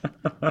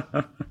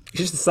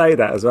should say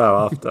that as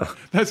well after.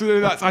 I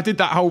did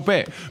that whole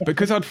bit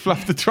because I'd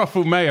fluffed the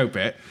truffle mayo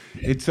bit.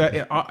 It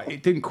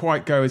didn't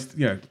quite go as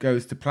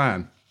to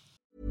plan.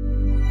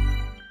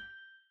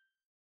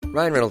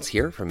 Ryan Reynolds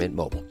here from Mint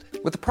Mobile.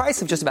 With the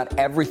price of just about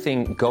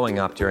everything going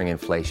up during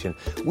inflation,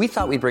 we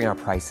thought we'd bring our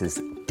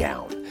prices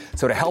down.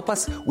 So to help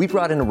us, we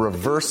brought in a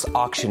reverse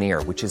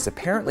auctioneer, which is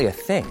apparently a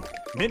thing.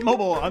 Mint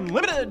Mobile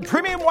Unlimited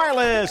Premium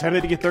Wireless. How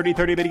to get 30,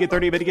 30, how to get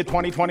 30, how to get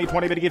 20, 20,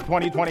 20, how to get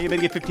 20, 20, how to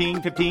get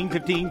 15, 15,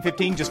 15,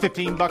 15, just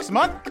 $15 a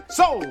month?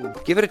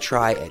 Sold! Give it a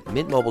try at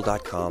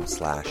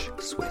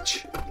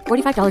mintmobile.com/switch.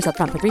 $45 up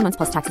front for 3 months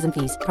plus taxes and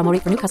fees. Promo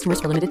rate for new customers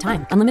for limited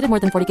time. Unlimited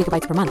more than 40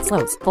 gigabytes per month.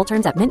 Slows full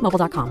terms at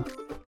mintmobile.com.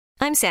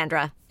 I'm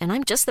Sandra, and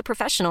I'm just the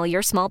professional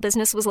your small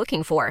business was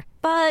looking for.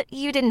 But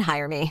you didn't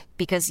hire me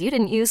because you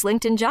didn't use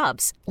LinkedIn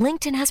Jobs.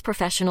 LinkedIn has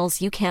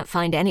professionals you can't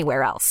find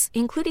anywhere else,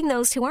 including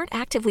those who aren't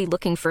actively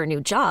looking for a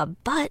new job,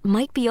 but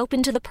might be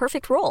open to the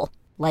perfect role,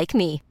 like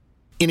me.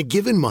 In a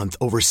given month,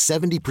 over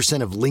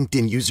 70% of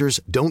LinkedIn users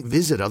don't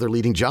visit other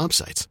leading job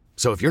sites.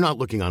 So if you're not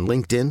looking on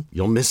LinkedIn,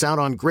 you'll miss out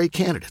on great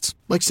candidates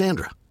like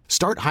Sandra.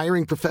 Start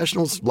hiring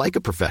professionals like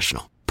a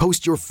professional.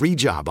 Post your free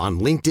job on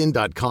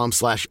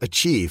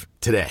linkedin.com/achieve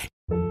today.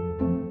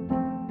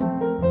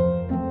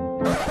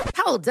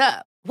 Hold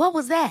up. What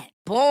was that?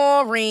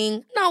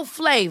 Boring. No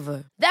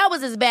flavor. That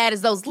was as bad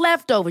as those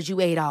leftovers you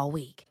ate all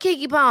week.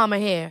 Keke Palmer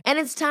here. And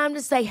it's time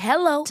to say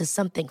hello to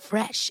something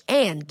fresh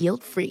and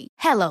guilt-free.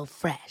 Hello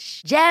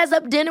Fresh. Jazz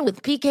up dinner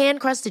with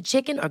pecan-crusted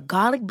chicken or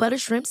garlic butter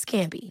shrimp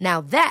scampi.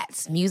 Now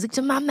that's music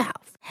to my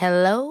mouth.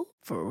 Hello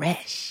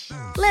Fresh.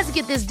 Let's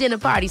get this dinner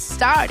party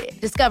started.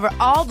 Discover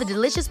all the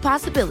delicious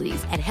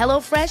possibilities at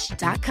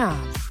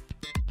hellofresh.com.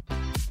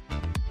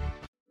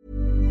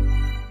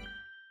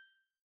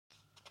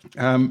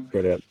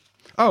 Brilliant.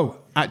 Oh,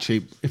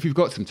 actually, if you've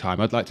got some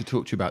time, I'd like to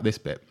talk to you about this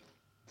bit.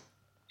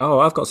 Oh,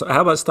 I've got some.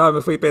 How much time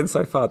have we been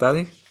so far,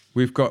 Danny?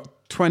 We've got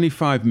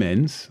 25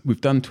 mins.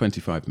 We've done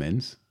 25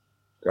 mins.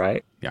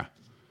 Great. Yeah.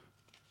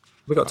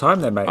 We've got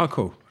time then, mate. Oh,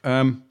 cool.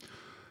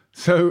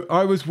 So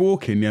I was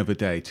walking the other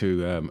day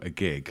to a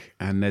gig,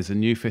 and there's a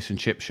new fish and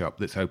chip shop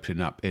that's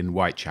opening up in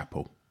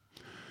Whitechapel,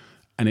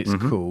 and it's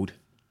called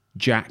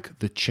Jack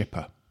the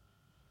Chipper.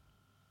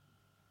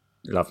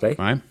 Lovely.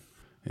 Right?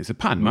 It's a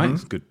pun, right?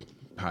 It's a good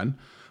pun.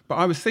 But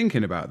I was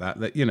thinking about that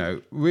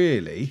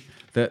really,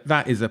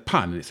 that is a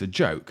pun. It's a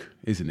joke,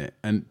 isn't it?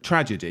 And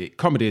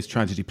comedy is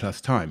tragedy plus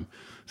time.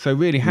 So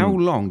really, how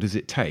long does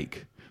it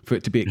take for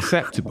it to be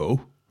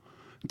acceptable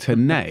to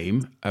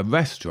name a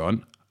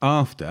restaurant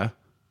after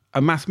a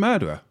mass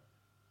murderer?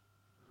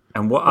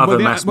 And what other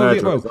mass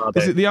murderers are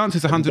there? The answer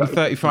is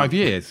 135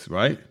 years,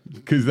 right?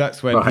 Because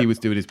that's when he was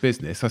doing his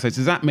business. So I said,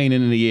 does that mean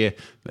in the year,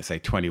 let's say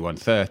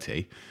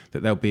 2130,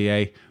 that there'll be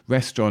a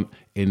restaurant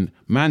in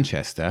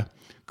Manchester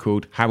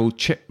called Harold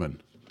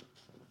Chipman?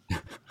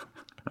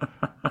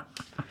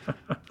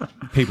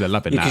 People are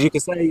loving that. You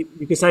could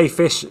say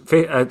fish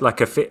like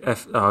a fish.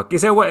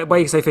 Is there a way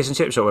you can say fish and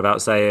chip shop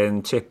without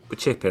saying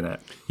chip in it?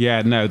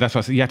 Yeah, no, that's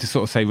why you had to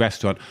sort of say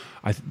restaurant.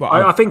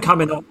 I think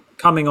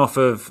coming off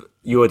of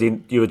you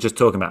were just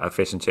talking about a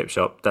fish and chip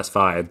shop. That's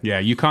fine. Yeah,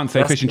 you can't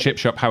say fish and chip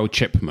shop Harold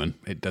Chipman.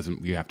 It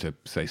doesn't. You have to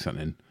say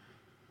something.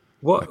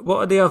 What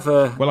are the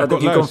other? Well, I've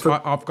got loads.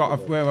 I've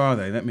got. Where are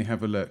they? Let me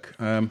have a look.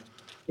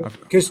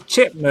 Because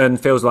Chipman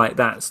feels like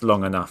that's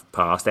long enough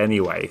past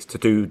anyway to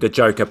do the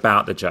joke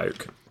about the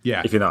joke.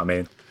 Yeah, if you know what I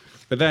mean.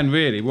 But then,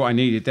 really, what I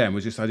needed then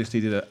was I just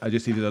needed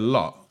a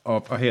lot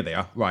of. Oh, here they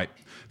are. Right.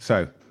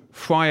 So,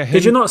 Friar.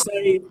 Did you not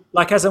say,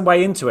 like, as a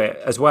way into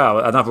it as well?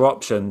 Another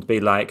option to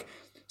be like,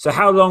 so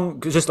how long?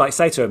 Just like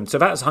say to him. So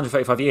that's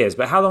 135 years.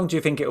 But how long do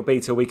you think it will be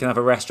till we can have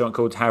a restaurant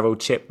called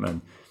Harold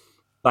Chipman?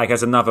 Like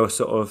as another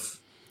sort of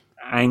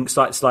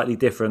slightly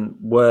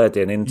different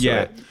wording into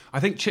it.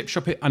 I think chip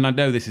shop, and I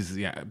know this is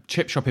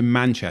chip shop in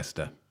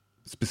Manchester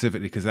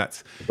specifically because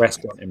that's a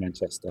restaurant in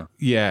Manchester.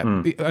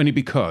 Yeah, only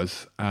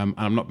because and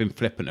I'm not being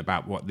flippant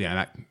about what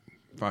that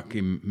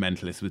fucking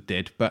mentalist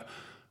did, but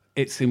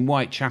it's in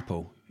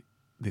Whitechapel.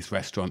 This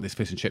restaurant, this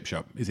fish and chip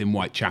shop, is in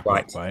Whitechapel,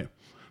 right?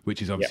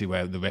 Which is obviously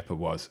where the Ripper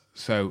was.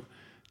 So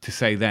to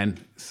say then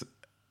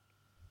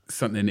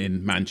something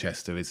in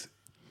Manchester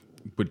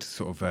would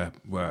sort of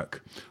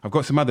work. I've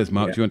got some others,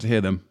 Mark. Do you want to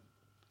hear them?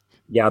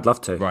 Yeah, I'd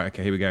love to. Right,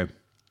 okay, here we go.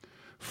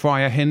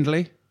 Friar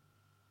Hindley.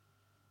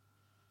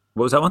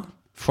 What was that one?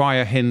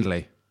 Friar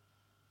Hindley.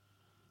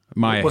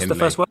 Maya What's Hindley.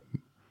 the first one?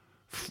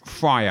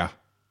 Friar.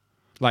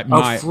 Like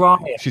Maya. Friar.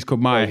 She's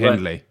called Maya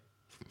Hindley.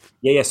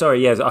 Yeah,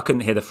 sorry. Yeah, I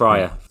couldn't hear the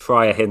Friar.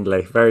 Friar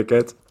Hindley. Very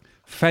good.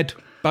 Fed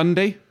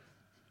Bundy.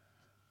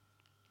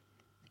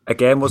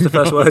 Again, what's the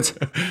first word?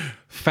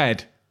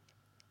 Fed.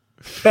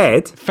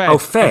 Fed? Oh,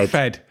 Fed.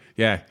 Fed.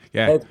 Yeah.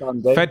 Fed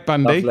Bundy. Fed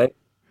Bundy. Lovely.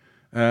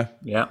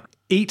 Yeah.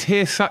 Eat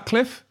Here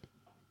Sutcliffe.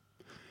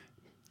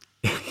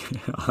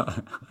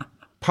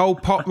 Pole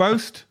Pot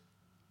Roast.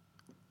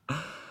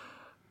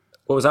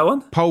 What was that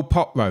one? Pole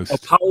Pot Roast. A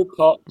Pole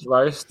Pot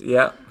Roast,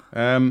 yeah.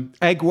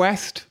 Egg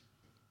West.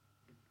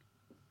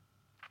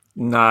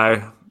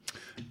 No.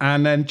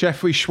 And then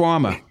Jeffrey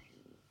Schwarmer.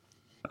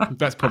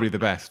 That's probably the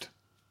best.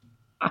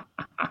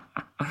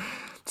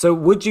 So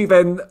would you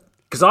then,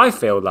 because I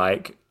feel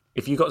like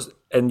if you got,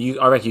 I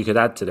reckon you could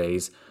add to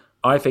these,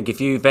 I think if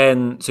you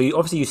then,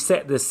 obviously you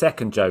set the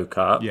second joke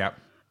up. Yeah.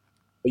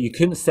 But you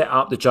couldn't set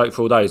up the joke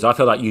for all those. I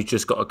feel like you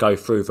just got to go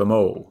through them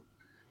all,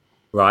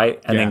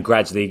 right? And then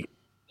gradually,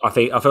 I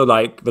feel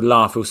like the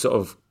laugh will sort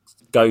of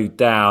go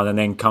down and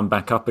then come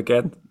back up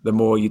again the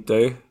more you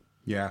do.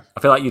 Yeah.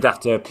 I feel like you'd have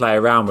to play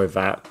around with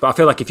that. But I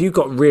feel like if you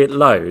got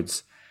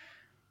loads,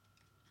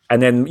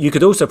 and then you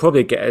could also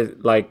probably get a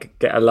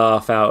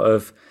laugh out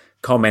of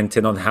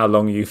commenting on how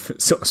long you've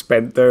sort of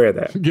spent doing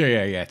it.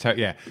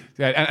 Yeah.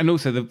 And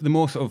also the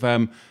more sort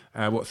of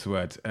what's the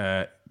word?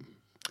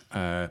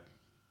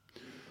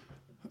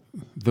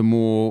 The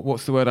more,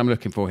 what's the word I'm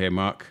looking for here,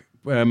 Mark?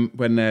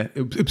 When they're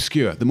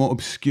obscure, the more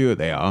obscure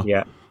they are.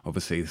 Yeah.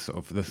 Obviously, sort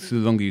of the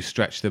longer you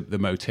stretch the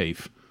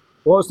motif.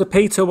 What was the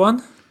Peter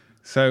one?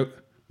 So,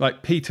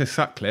 like Peter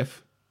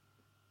Sutcliffe.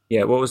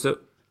 Yeah. What was the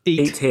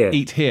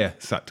Eat Here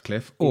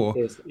Sutcliffe, or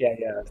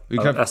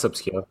that's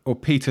obscure. Or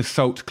Peter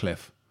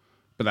Saltcliffe,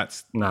 but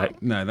that's no.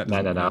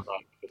 The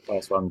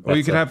first one. Or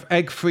you could have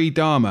Egg Free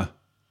Dharma,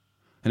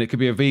 and it could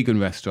be a vegan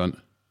restaurant.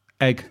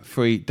 Egg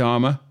Free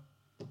Dharma.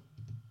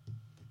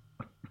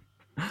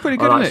 Pretty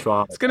good, isn't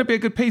it? It's going to be a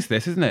good piece,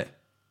 this, isn't it?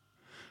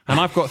 And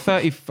I've got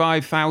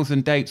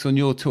 35,000 dates on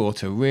your tour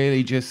to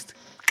really just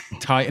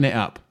tighten it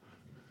up.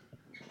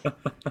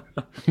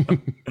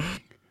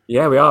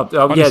 Yeah, we are.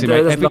 Honestly,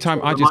 mate, every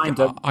time I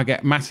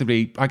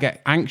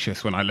get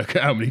anxious when I look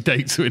at how many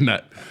dates are in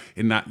that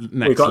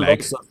next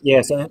leg. So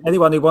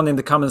anyone who wanted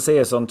to come and see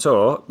us on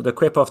tour, the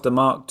Quip Off the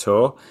Mark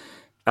tour,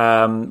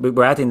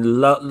 we're adding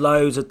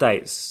loads of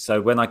dates. So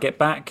when I get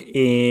back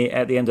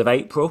at the end of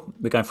April,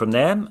 we're going from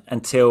there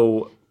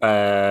until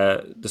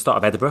the start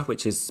of Edinburgh,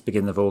 which is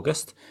beginning of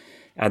August.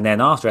 And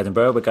then after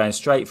Edinburgh, we're going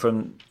straight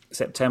from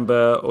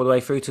September all the way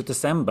through to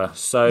December.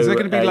 So is it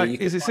going to be like?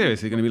 Is it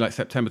seriously going to be like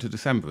September to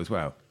December as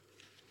well?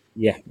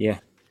 Yeah.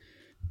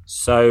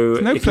 So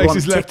there's no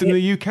places left in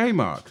the UK,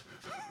 Mark.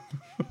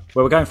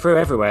 Well, we're going through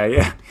everywhere,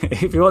 yeah.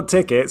 If you want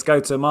tickets, go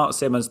to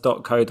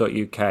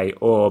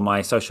marksimmons.co.uk or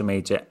my social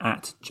media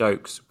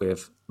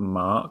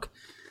 @jokeswithmark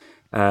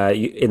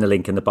in the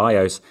link in the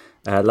bios.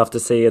 Love to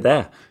see you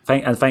there.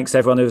 Thanks to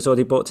everyone who's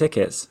already bought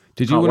tickets.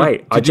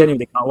 I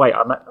genuinely can't wait.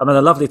 I'm in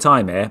a lovely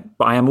time here,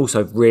 but I am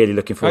also really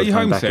looking forward to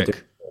coming back. Are you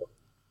homesick?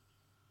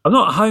 I'm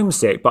not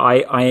homesick, but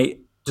I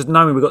just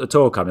knowing we've got the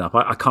tour coming up,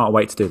 I can't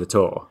wait to do the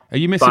tour. Are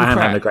you missing Pratt? I am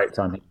Pratt? having a great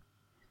time here.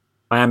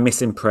 I am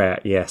missing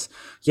Pratt, yes.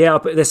 Yeah,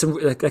 but there's some...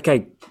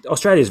 Okay,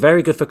 Australia's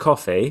very good for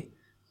coffee,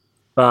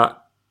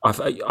 but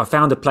I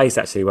found a place,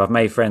 actually, where I've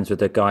made friends with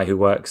the guy who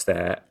works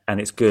there,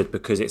 and it's good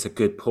because it's a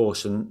good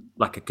portion,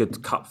 like a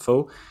good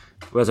cupful.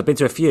 Whereas I've been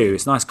to a few,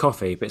 it's nice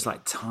coffee, but it's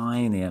like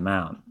tiny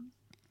amount.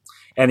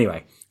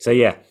 Anyway, so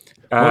yeah.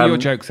 What are your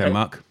jokes then,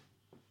 Mark?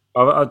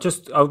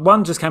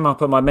 One just came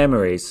up on my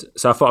memories,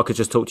 so I thought I could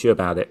just talk to you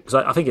about it because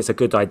I think it's a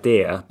good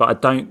idea, but I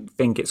don't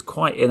think it's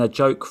quite in a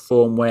joke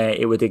form where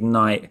it would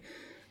ignite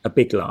a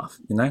big laugh,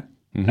 you know?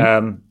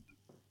 Mm-hmm.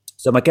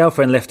 So my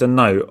girlfriend left a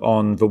note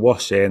on the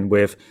washing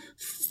with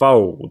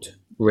 "fold"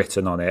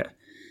 written on it.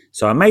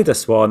 So I made a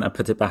swan and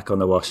put it back on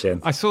the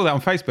washing. I saw that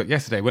on Facebook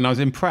yesterday when I was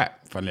in Pratt,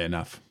 funnily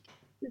enough.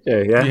 Did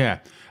you? Yeah. Yeah.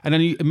 And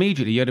then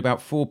immediately you had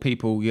about 4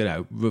 people,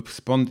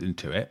 responding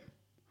to it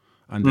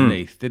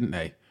underneath, didn't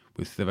they?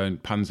 With their own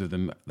puns of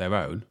their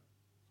own.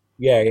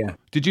 Yeah.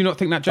 Did you not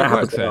think that joke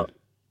works then?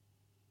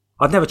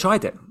 I've never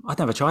tried it. Oh,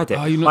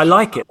 I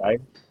like it though.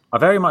 I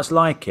very much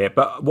like it,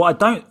 but what I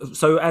don't.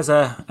 So as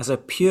a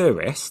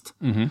purist,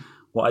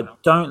 what I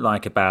don't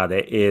like about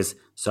it is.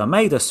 So I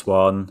made a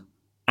swan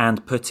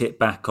and put it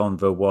back on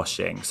the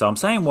washing. So I'm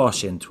saying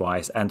washing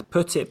twice and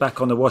put it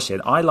back on the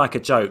washing. I like a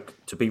joke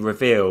to be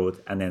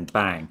revealed and then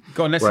bang.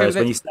 Go on, let's Whereas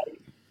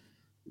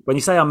when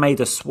you say I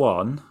made a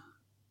swan.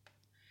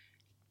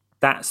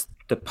 that's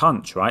the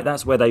punch, right?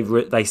 That's where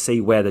they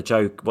see what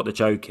the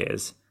joke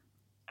is,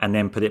 and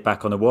then put it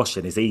back on the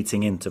washing. Is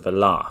eating into the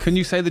laugh. Can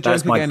you say the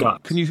joke again?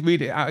 Can you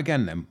read it out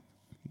again then?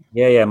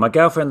 Yeah. My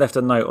girlfriend left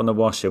a note on the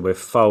washer with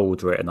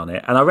fold written on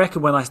it, and I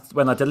reckon when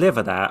I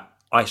deliver that,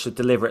 I should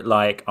deliver it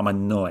like I'm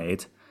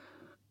annoyed.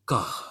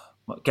 God,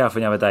 my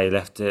girlfriend the other day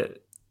left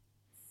it.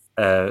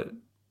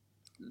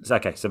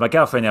 Okay, so my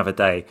girlfriend the other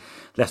day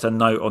left a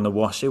note on the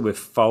washer with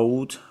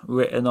fold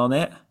written on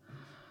it.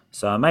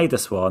 So I made a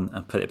swan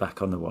and put it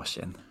back on the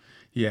washing.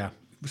 Yeah.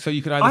 So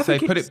you could either say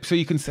put it. So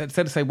you can instead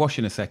of say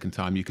washing a second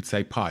time, you could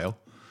say pile.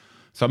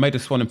 So I made a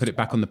swan and put it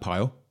back on the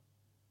pile.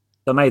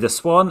 I made a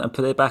swan and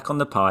put it back on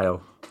the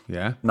pile.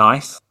 Yeah.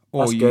 Nice.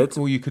 That's good.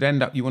 Or you could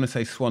end up. You want to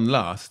say swan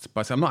last, but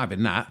I said, I'm not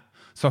having that.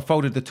 So I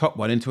folded the top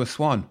one into a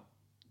swan.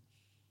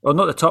 Well,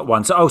 not the top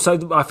one. So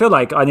I feel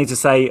like I need to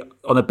say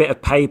on a bit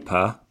of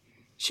paper,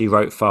 she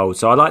wrote fold.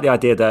 So I like the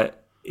idea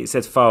that it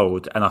said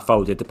fold and I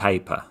folded the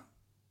paper.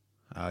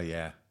 Oh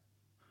yeah.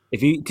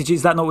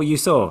 Is that not what you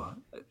saw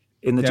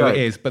in the joke?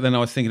 It is. But then I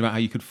was thinking about how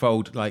you could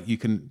fold, like you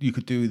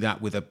could do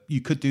that with a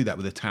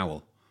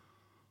towel.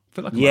 I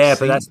feel like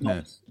but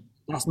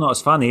that's not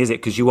as funny, is it?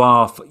 Because you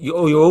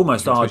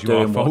almost are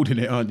doing. You are folding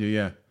it, aren't you?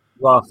 Yeah.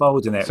 You are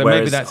folding it. So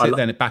maybe that's it.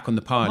 Then back on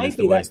the pile.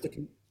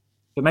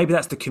 But maybe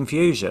that's the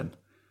confusion.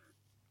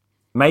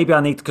 Maybe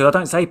I need, because I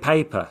don't say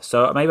paper,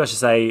 so maybe I should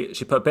say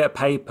she put a bit of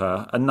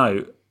paper, a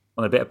note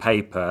on a bit of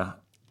paper.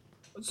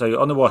 So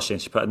on the washing,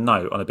 she put a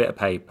note on a bit of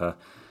paper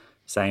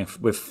saying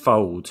with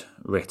fold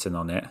written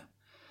on it.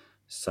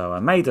 So I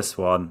made a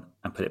swan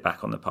and put it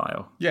back on the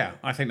pile. Yeah,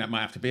 I think that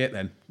might have to be it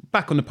then.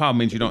 Back on the pile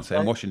means you're not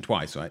saying washing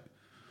twice, right?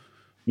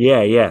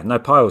 Yeah. No,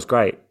 pile's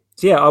great.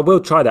 So yeah, I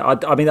will try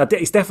that. I mean,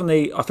 it's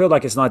definitely. I feel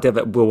like it's an idea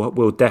that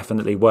will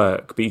definitely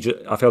work. But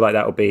I feel like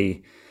that will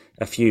be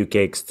a few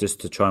gigs just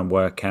to try and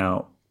work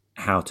out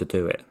how to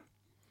do it.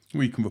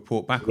 We can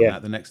report back on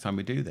that the next time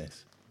we do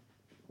this.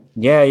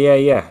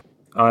 Yeah.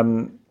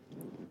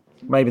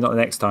 Maybe not the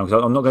next time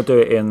because I'm not going to do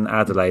it in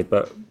Adelaide.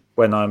 But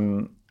when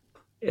I'm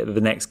at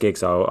the next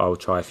gigs, I'll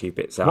try a few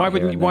bits out. Why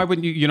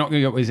wouldn't you? You're not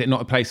going to. Is it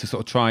not a place to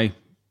sort of try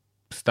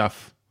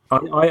stuff?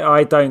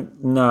 I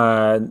don't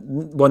know.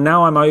 Well,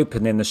 now I'm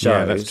open in the shows.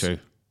 Yeah, that's true.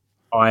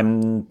 I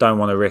don't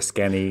want to risk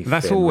any.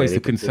 That's always the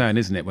concern,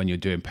 isn't it? When you're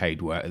doing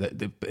paid work,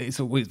 it's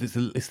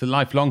the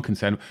lifelong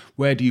concern.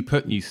 Where do you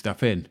put new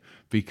stuff in?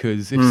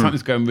 Because if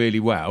something's going really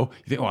well,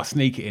 you think, I'll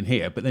sneak it in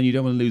here, but then you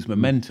don't want to lose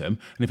momentum.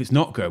 And if it's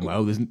not going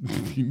well, there's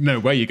no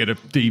way you're going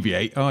to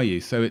deviate, are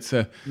you? So it's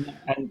a.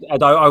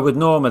 And I would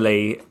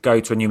normally go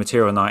to a new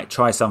material night,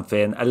 try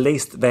something. At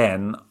least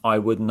then I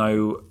would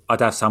know. I'd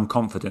have some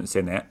confidence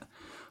in it,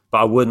 but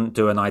I wouldn't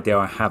do an idea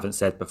I haven't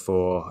said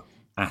before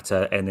at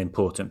an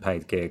important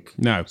paid gig.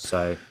 No.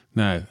 So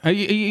no.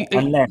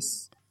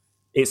 Unless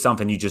it's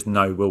something you just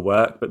know will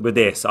work. But with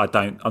this, I'm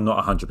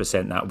not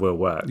 100% that will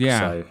work. Yeah.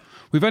 So.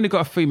 We've only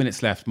got a few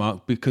minutes left,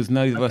 Mark, because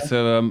neither of us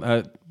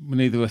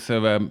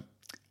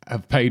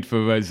have paid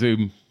for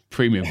Zoom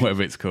Premium,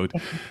 whatever it's called.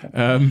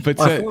 But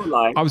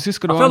I was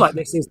just going to. I feel like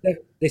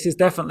this is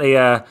definitely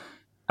a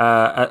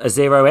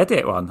zero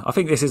edit one. I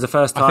think this is the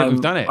first time I think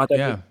we've done it.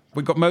 Yeah,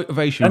 we got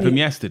motivation from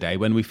yesterday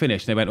when we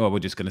finished. They went, "Oh, we're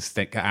just going to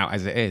stick it out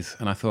as it is,"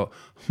 and I thought,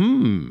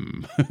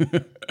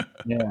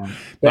 Yeah,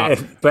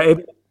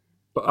 but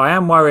I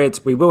am worried.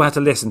 We will have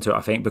to listen to it,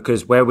 I think,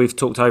 because where we've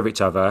talked over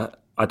each other,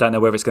 I don't know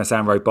whether it's going to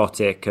sound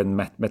robotic and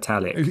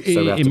metallic.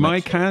 In my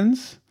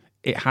cans,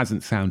 it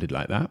hasn't sounded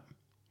like that.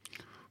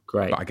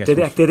 Great. But I guess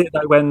did it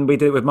like when we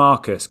did it with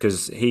Marcus?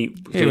 Because he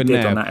did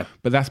there, on that.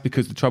 But that's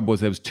because the trouble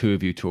was there was two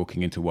of you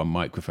talking into one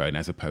microphone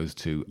as opposed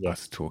to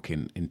us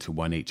talking into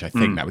one each. I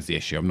think that was the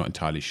issue. I'm not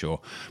entirely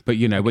sure. But,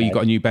 where you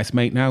got a new best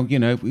mate now,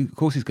 of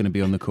course he's going to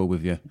be on the call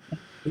with you.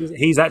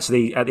 He's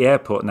actually at the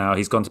airport now.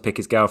 He's gone to pick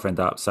his girlfriend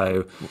up.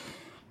 So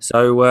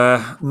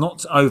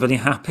not overly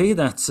happy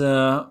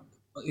that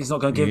he's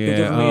not going to give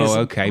me his...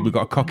 okay. We've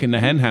got a cock in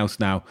the hen house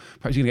now.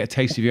 Perhaps you're going to get a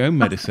taste of your own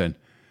medicine.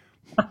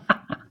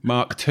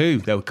 Mark II,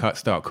 they'll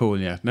start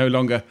calling you. No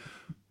longer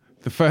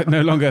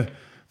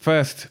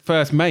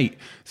first mate.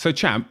 So,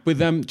 champ,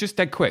 with just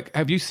dead quick,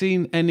 have you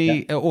seen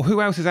any, or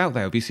who else is out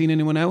there? Have you seen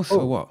anyone else,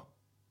 or what?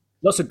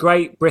 Lots of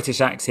great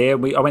British acts here.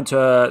 I went to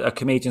a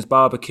comedian's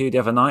barbecue the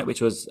other night,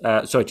 which was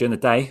during the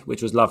day,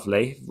 which was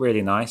lovely,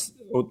 really nice.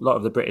 A lot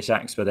of the British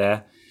acts were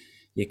there.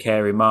 Your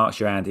Carey Marks,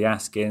 your Andy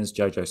Askins,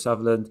 Jojo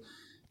Sutherland.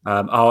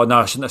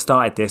 I shouldn't have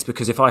started this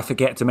because if I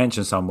forget to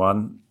mention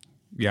someone,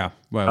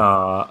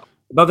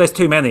 well, there's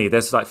too many.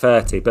 There's like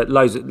 30, but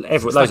loads of lovely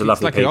people.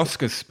 It's like an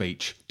Oscars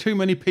speech. Too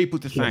many people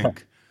to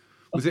thank.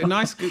 Was it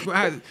nice?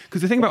 Because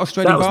the thing about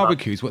Australian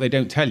barbecues, what they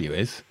don't tell you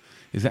is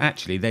that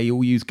actually they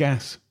all use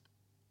gas.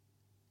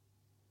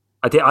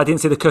 I didn't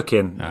see the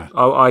cooking.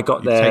 I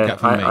got there. Take that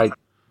from me.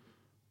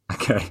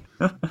 Okay.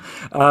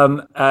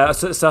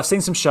 So I've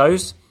seen some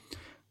shows.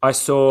 I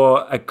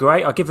saw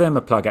I'll give them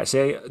a plug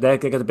actually. They're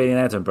going to be in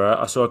Edinburgh.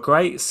 I saw a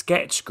great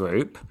sketch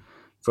group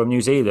from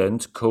New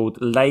Zealand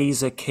called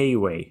Laser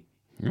Kiwi.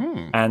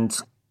 And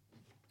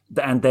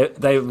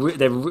they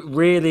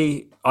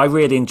really, I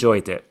really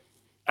enjoyed it.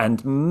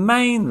 and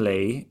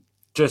mainly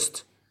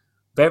just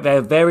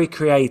they're very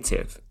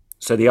creative.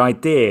 So the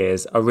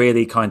ideas are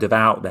really kind of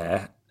out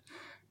there.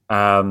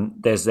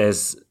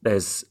 There's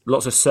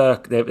lots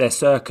of there's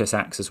circus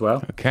acts as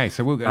well. Okay,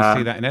 so we'll go and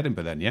see that in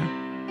Edinburgh then, yeah?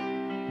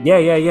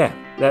 Yeah.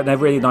 They're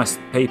really nice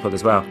people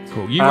as well.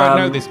 Cool. You won't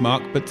know this,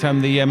 Mark, but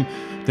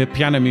the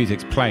piano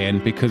music's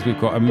playing because we've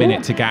got a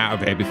minute to get out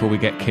of here before we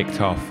get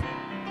kicked off.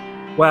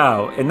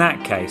 Well, in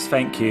that case,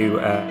 thank you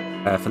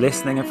for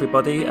listening,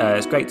 everybody.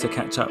 It's great to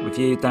catch up with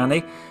you,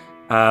 Danny.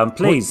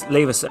 Please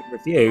leave us a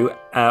review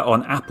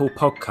on Apple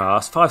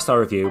Podcasts, 5-star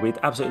review. We'd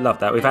absolutely love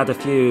that. We've had a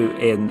few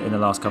in the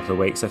last couple of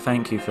weeks, so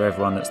thank you for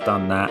everyone that's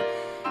done that.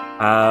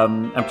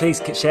 And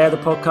please share the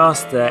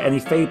podcast. Any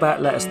feedback,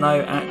 let us know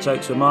at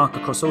Jokes with Mark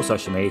across all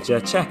social media.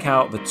 Check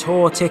out the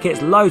tour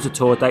tickets, loads of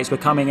tour dates. We're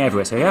coming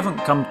everywhere. So if you haven't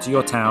come to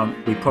your town,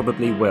 we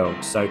probably will.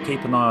 So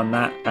keep an eye on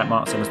that at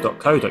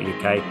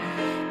marksimmons.co.uk.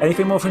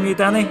 Anything more from you,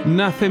 Danny?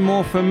 Nothing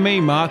more from me,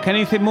 Mark.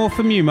 Anything more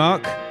from you,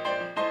 Mark?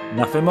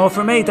 Nothing more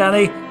from me,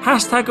 Danny.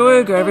 Hashtag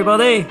Awooga,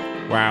 everybody.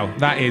 Wow,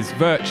 that is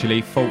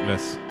virtually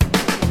faultless.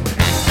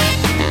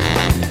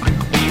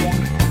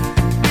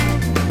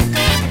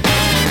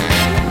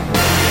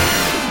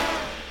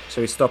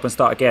 Shall we stop and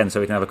start again so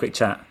we can have a quick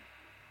chat?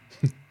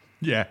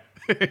 Yeah.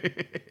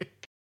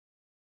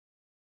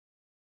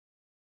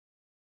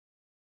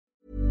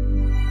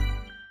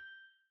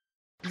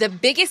 The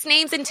biggest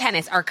names in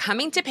tennis are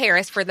coming to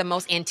Paris for the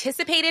most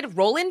anticipated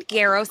Roland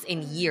Garros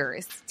in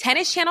years.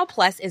 Tennis Channel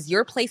Plus is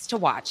your place to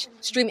watch.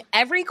 Stream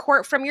every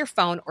court from your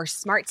phone or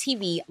smart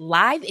TV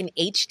live in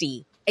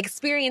HD.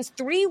 Experience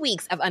 3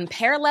 weeks of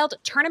unparalleled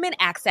tournament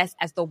access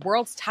as the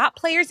world's top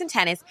players in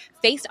tennis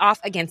face off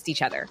against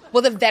each other.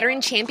 Will the veteran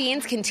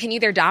champions continue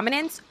their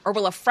dominance, or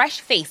will a fresh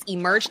face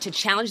emerge to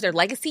challenge their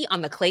legacy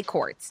on the clay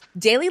courts?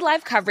 Daily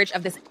live coverage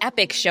of this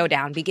epic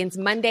showdown begins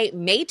Monday,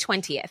 May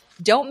 20th.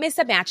 Don't miss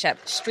a matchup.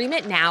 Stream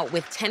it now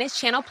with Tennis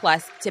Channel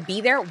Plus to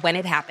be there when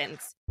it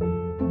happens.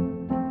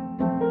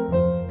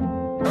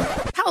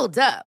 Hold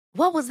up.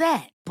 What was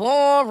that?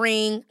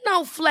 Boring.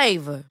 No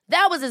flavor.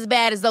 That was as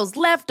bad as those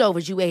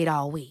leftovers you ate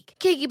all week.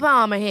 Keke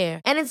Palmer here.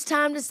 And it's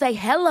time to say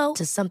hello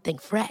to something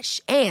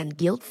fresh and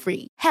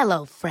guilt-free.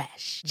 Hello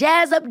Fresh.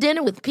 Jazz up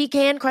dinner with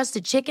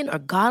pecan-crusted chicken or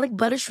garlic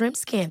butter shrimp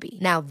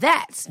scampi. Now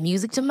that's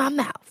music to my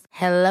mouth.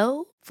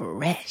 Hello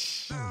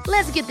Fresh.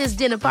 Let's get this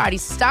dinner party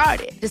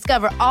started.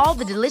 Discover all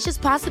the delicious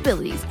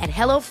possibilities at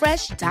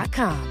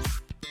HelloFresh.com.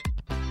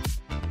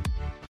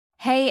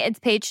 Hey, it's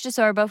Paige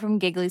DeSorbo from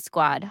Giggly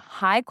Squad.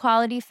 High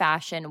quality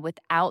fashion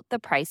without the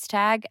price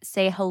tag.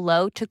 Say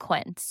hello to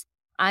Quince.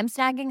 I'm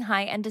snagging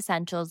high-end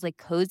essentials like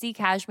cozy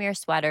cashmere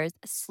sweaters,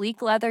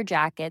 sleek leather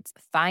jackets,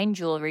 fine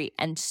jewelry,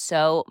 and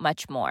so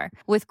much more.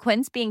 With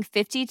Quince being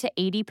 50 to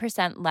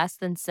 80% less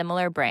than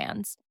similar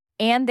brands.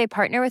 And they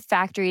partner with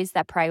factories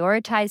that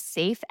prioritize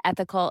safe,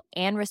 ethical,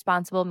 and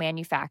responsible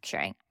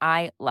manufacturing.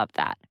 I love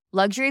that.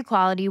 Luxury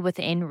quality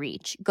within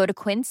reach. Go to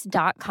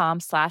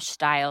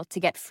quince.com/style to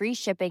get free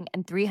shipping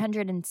and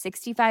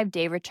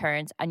 365-day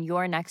returns on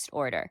your next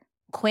order.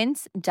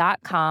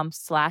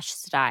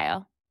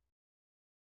 Quince.com/style.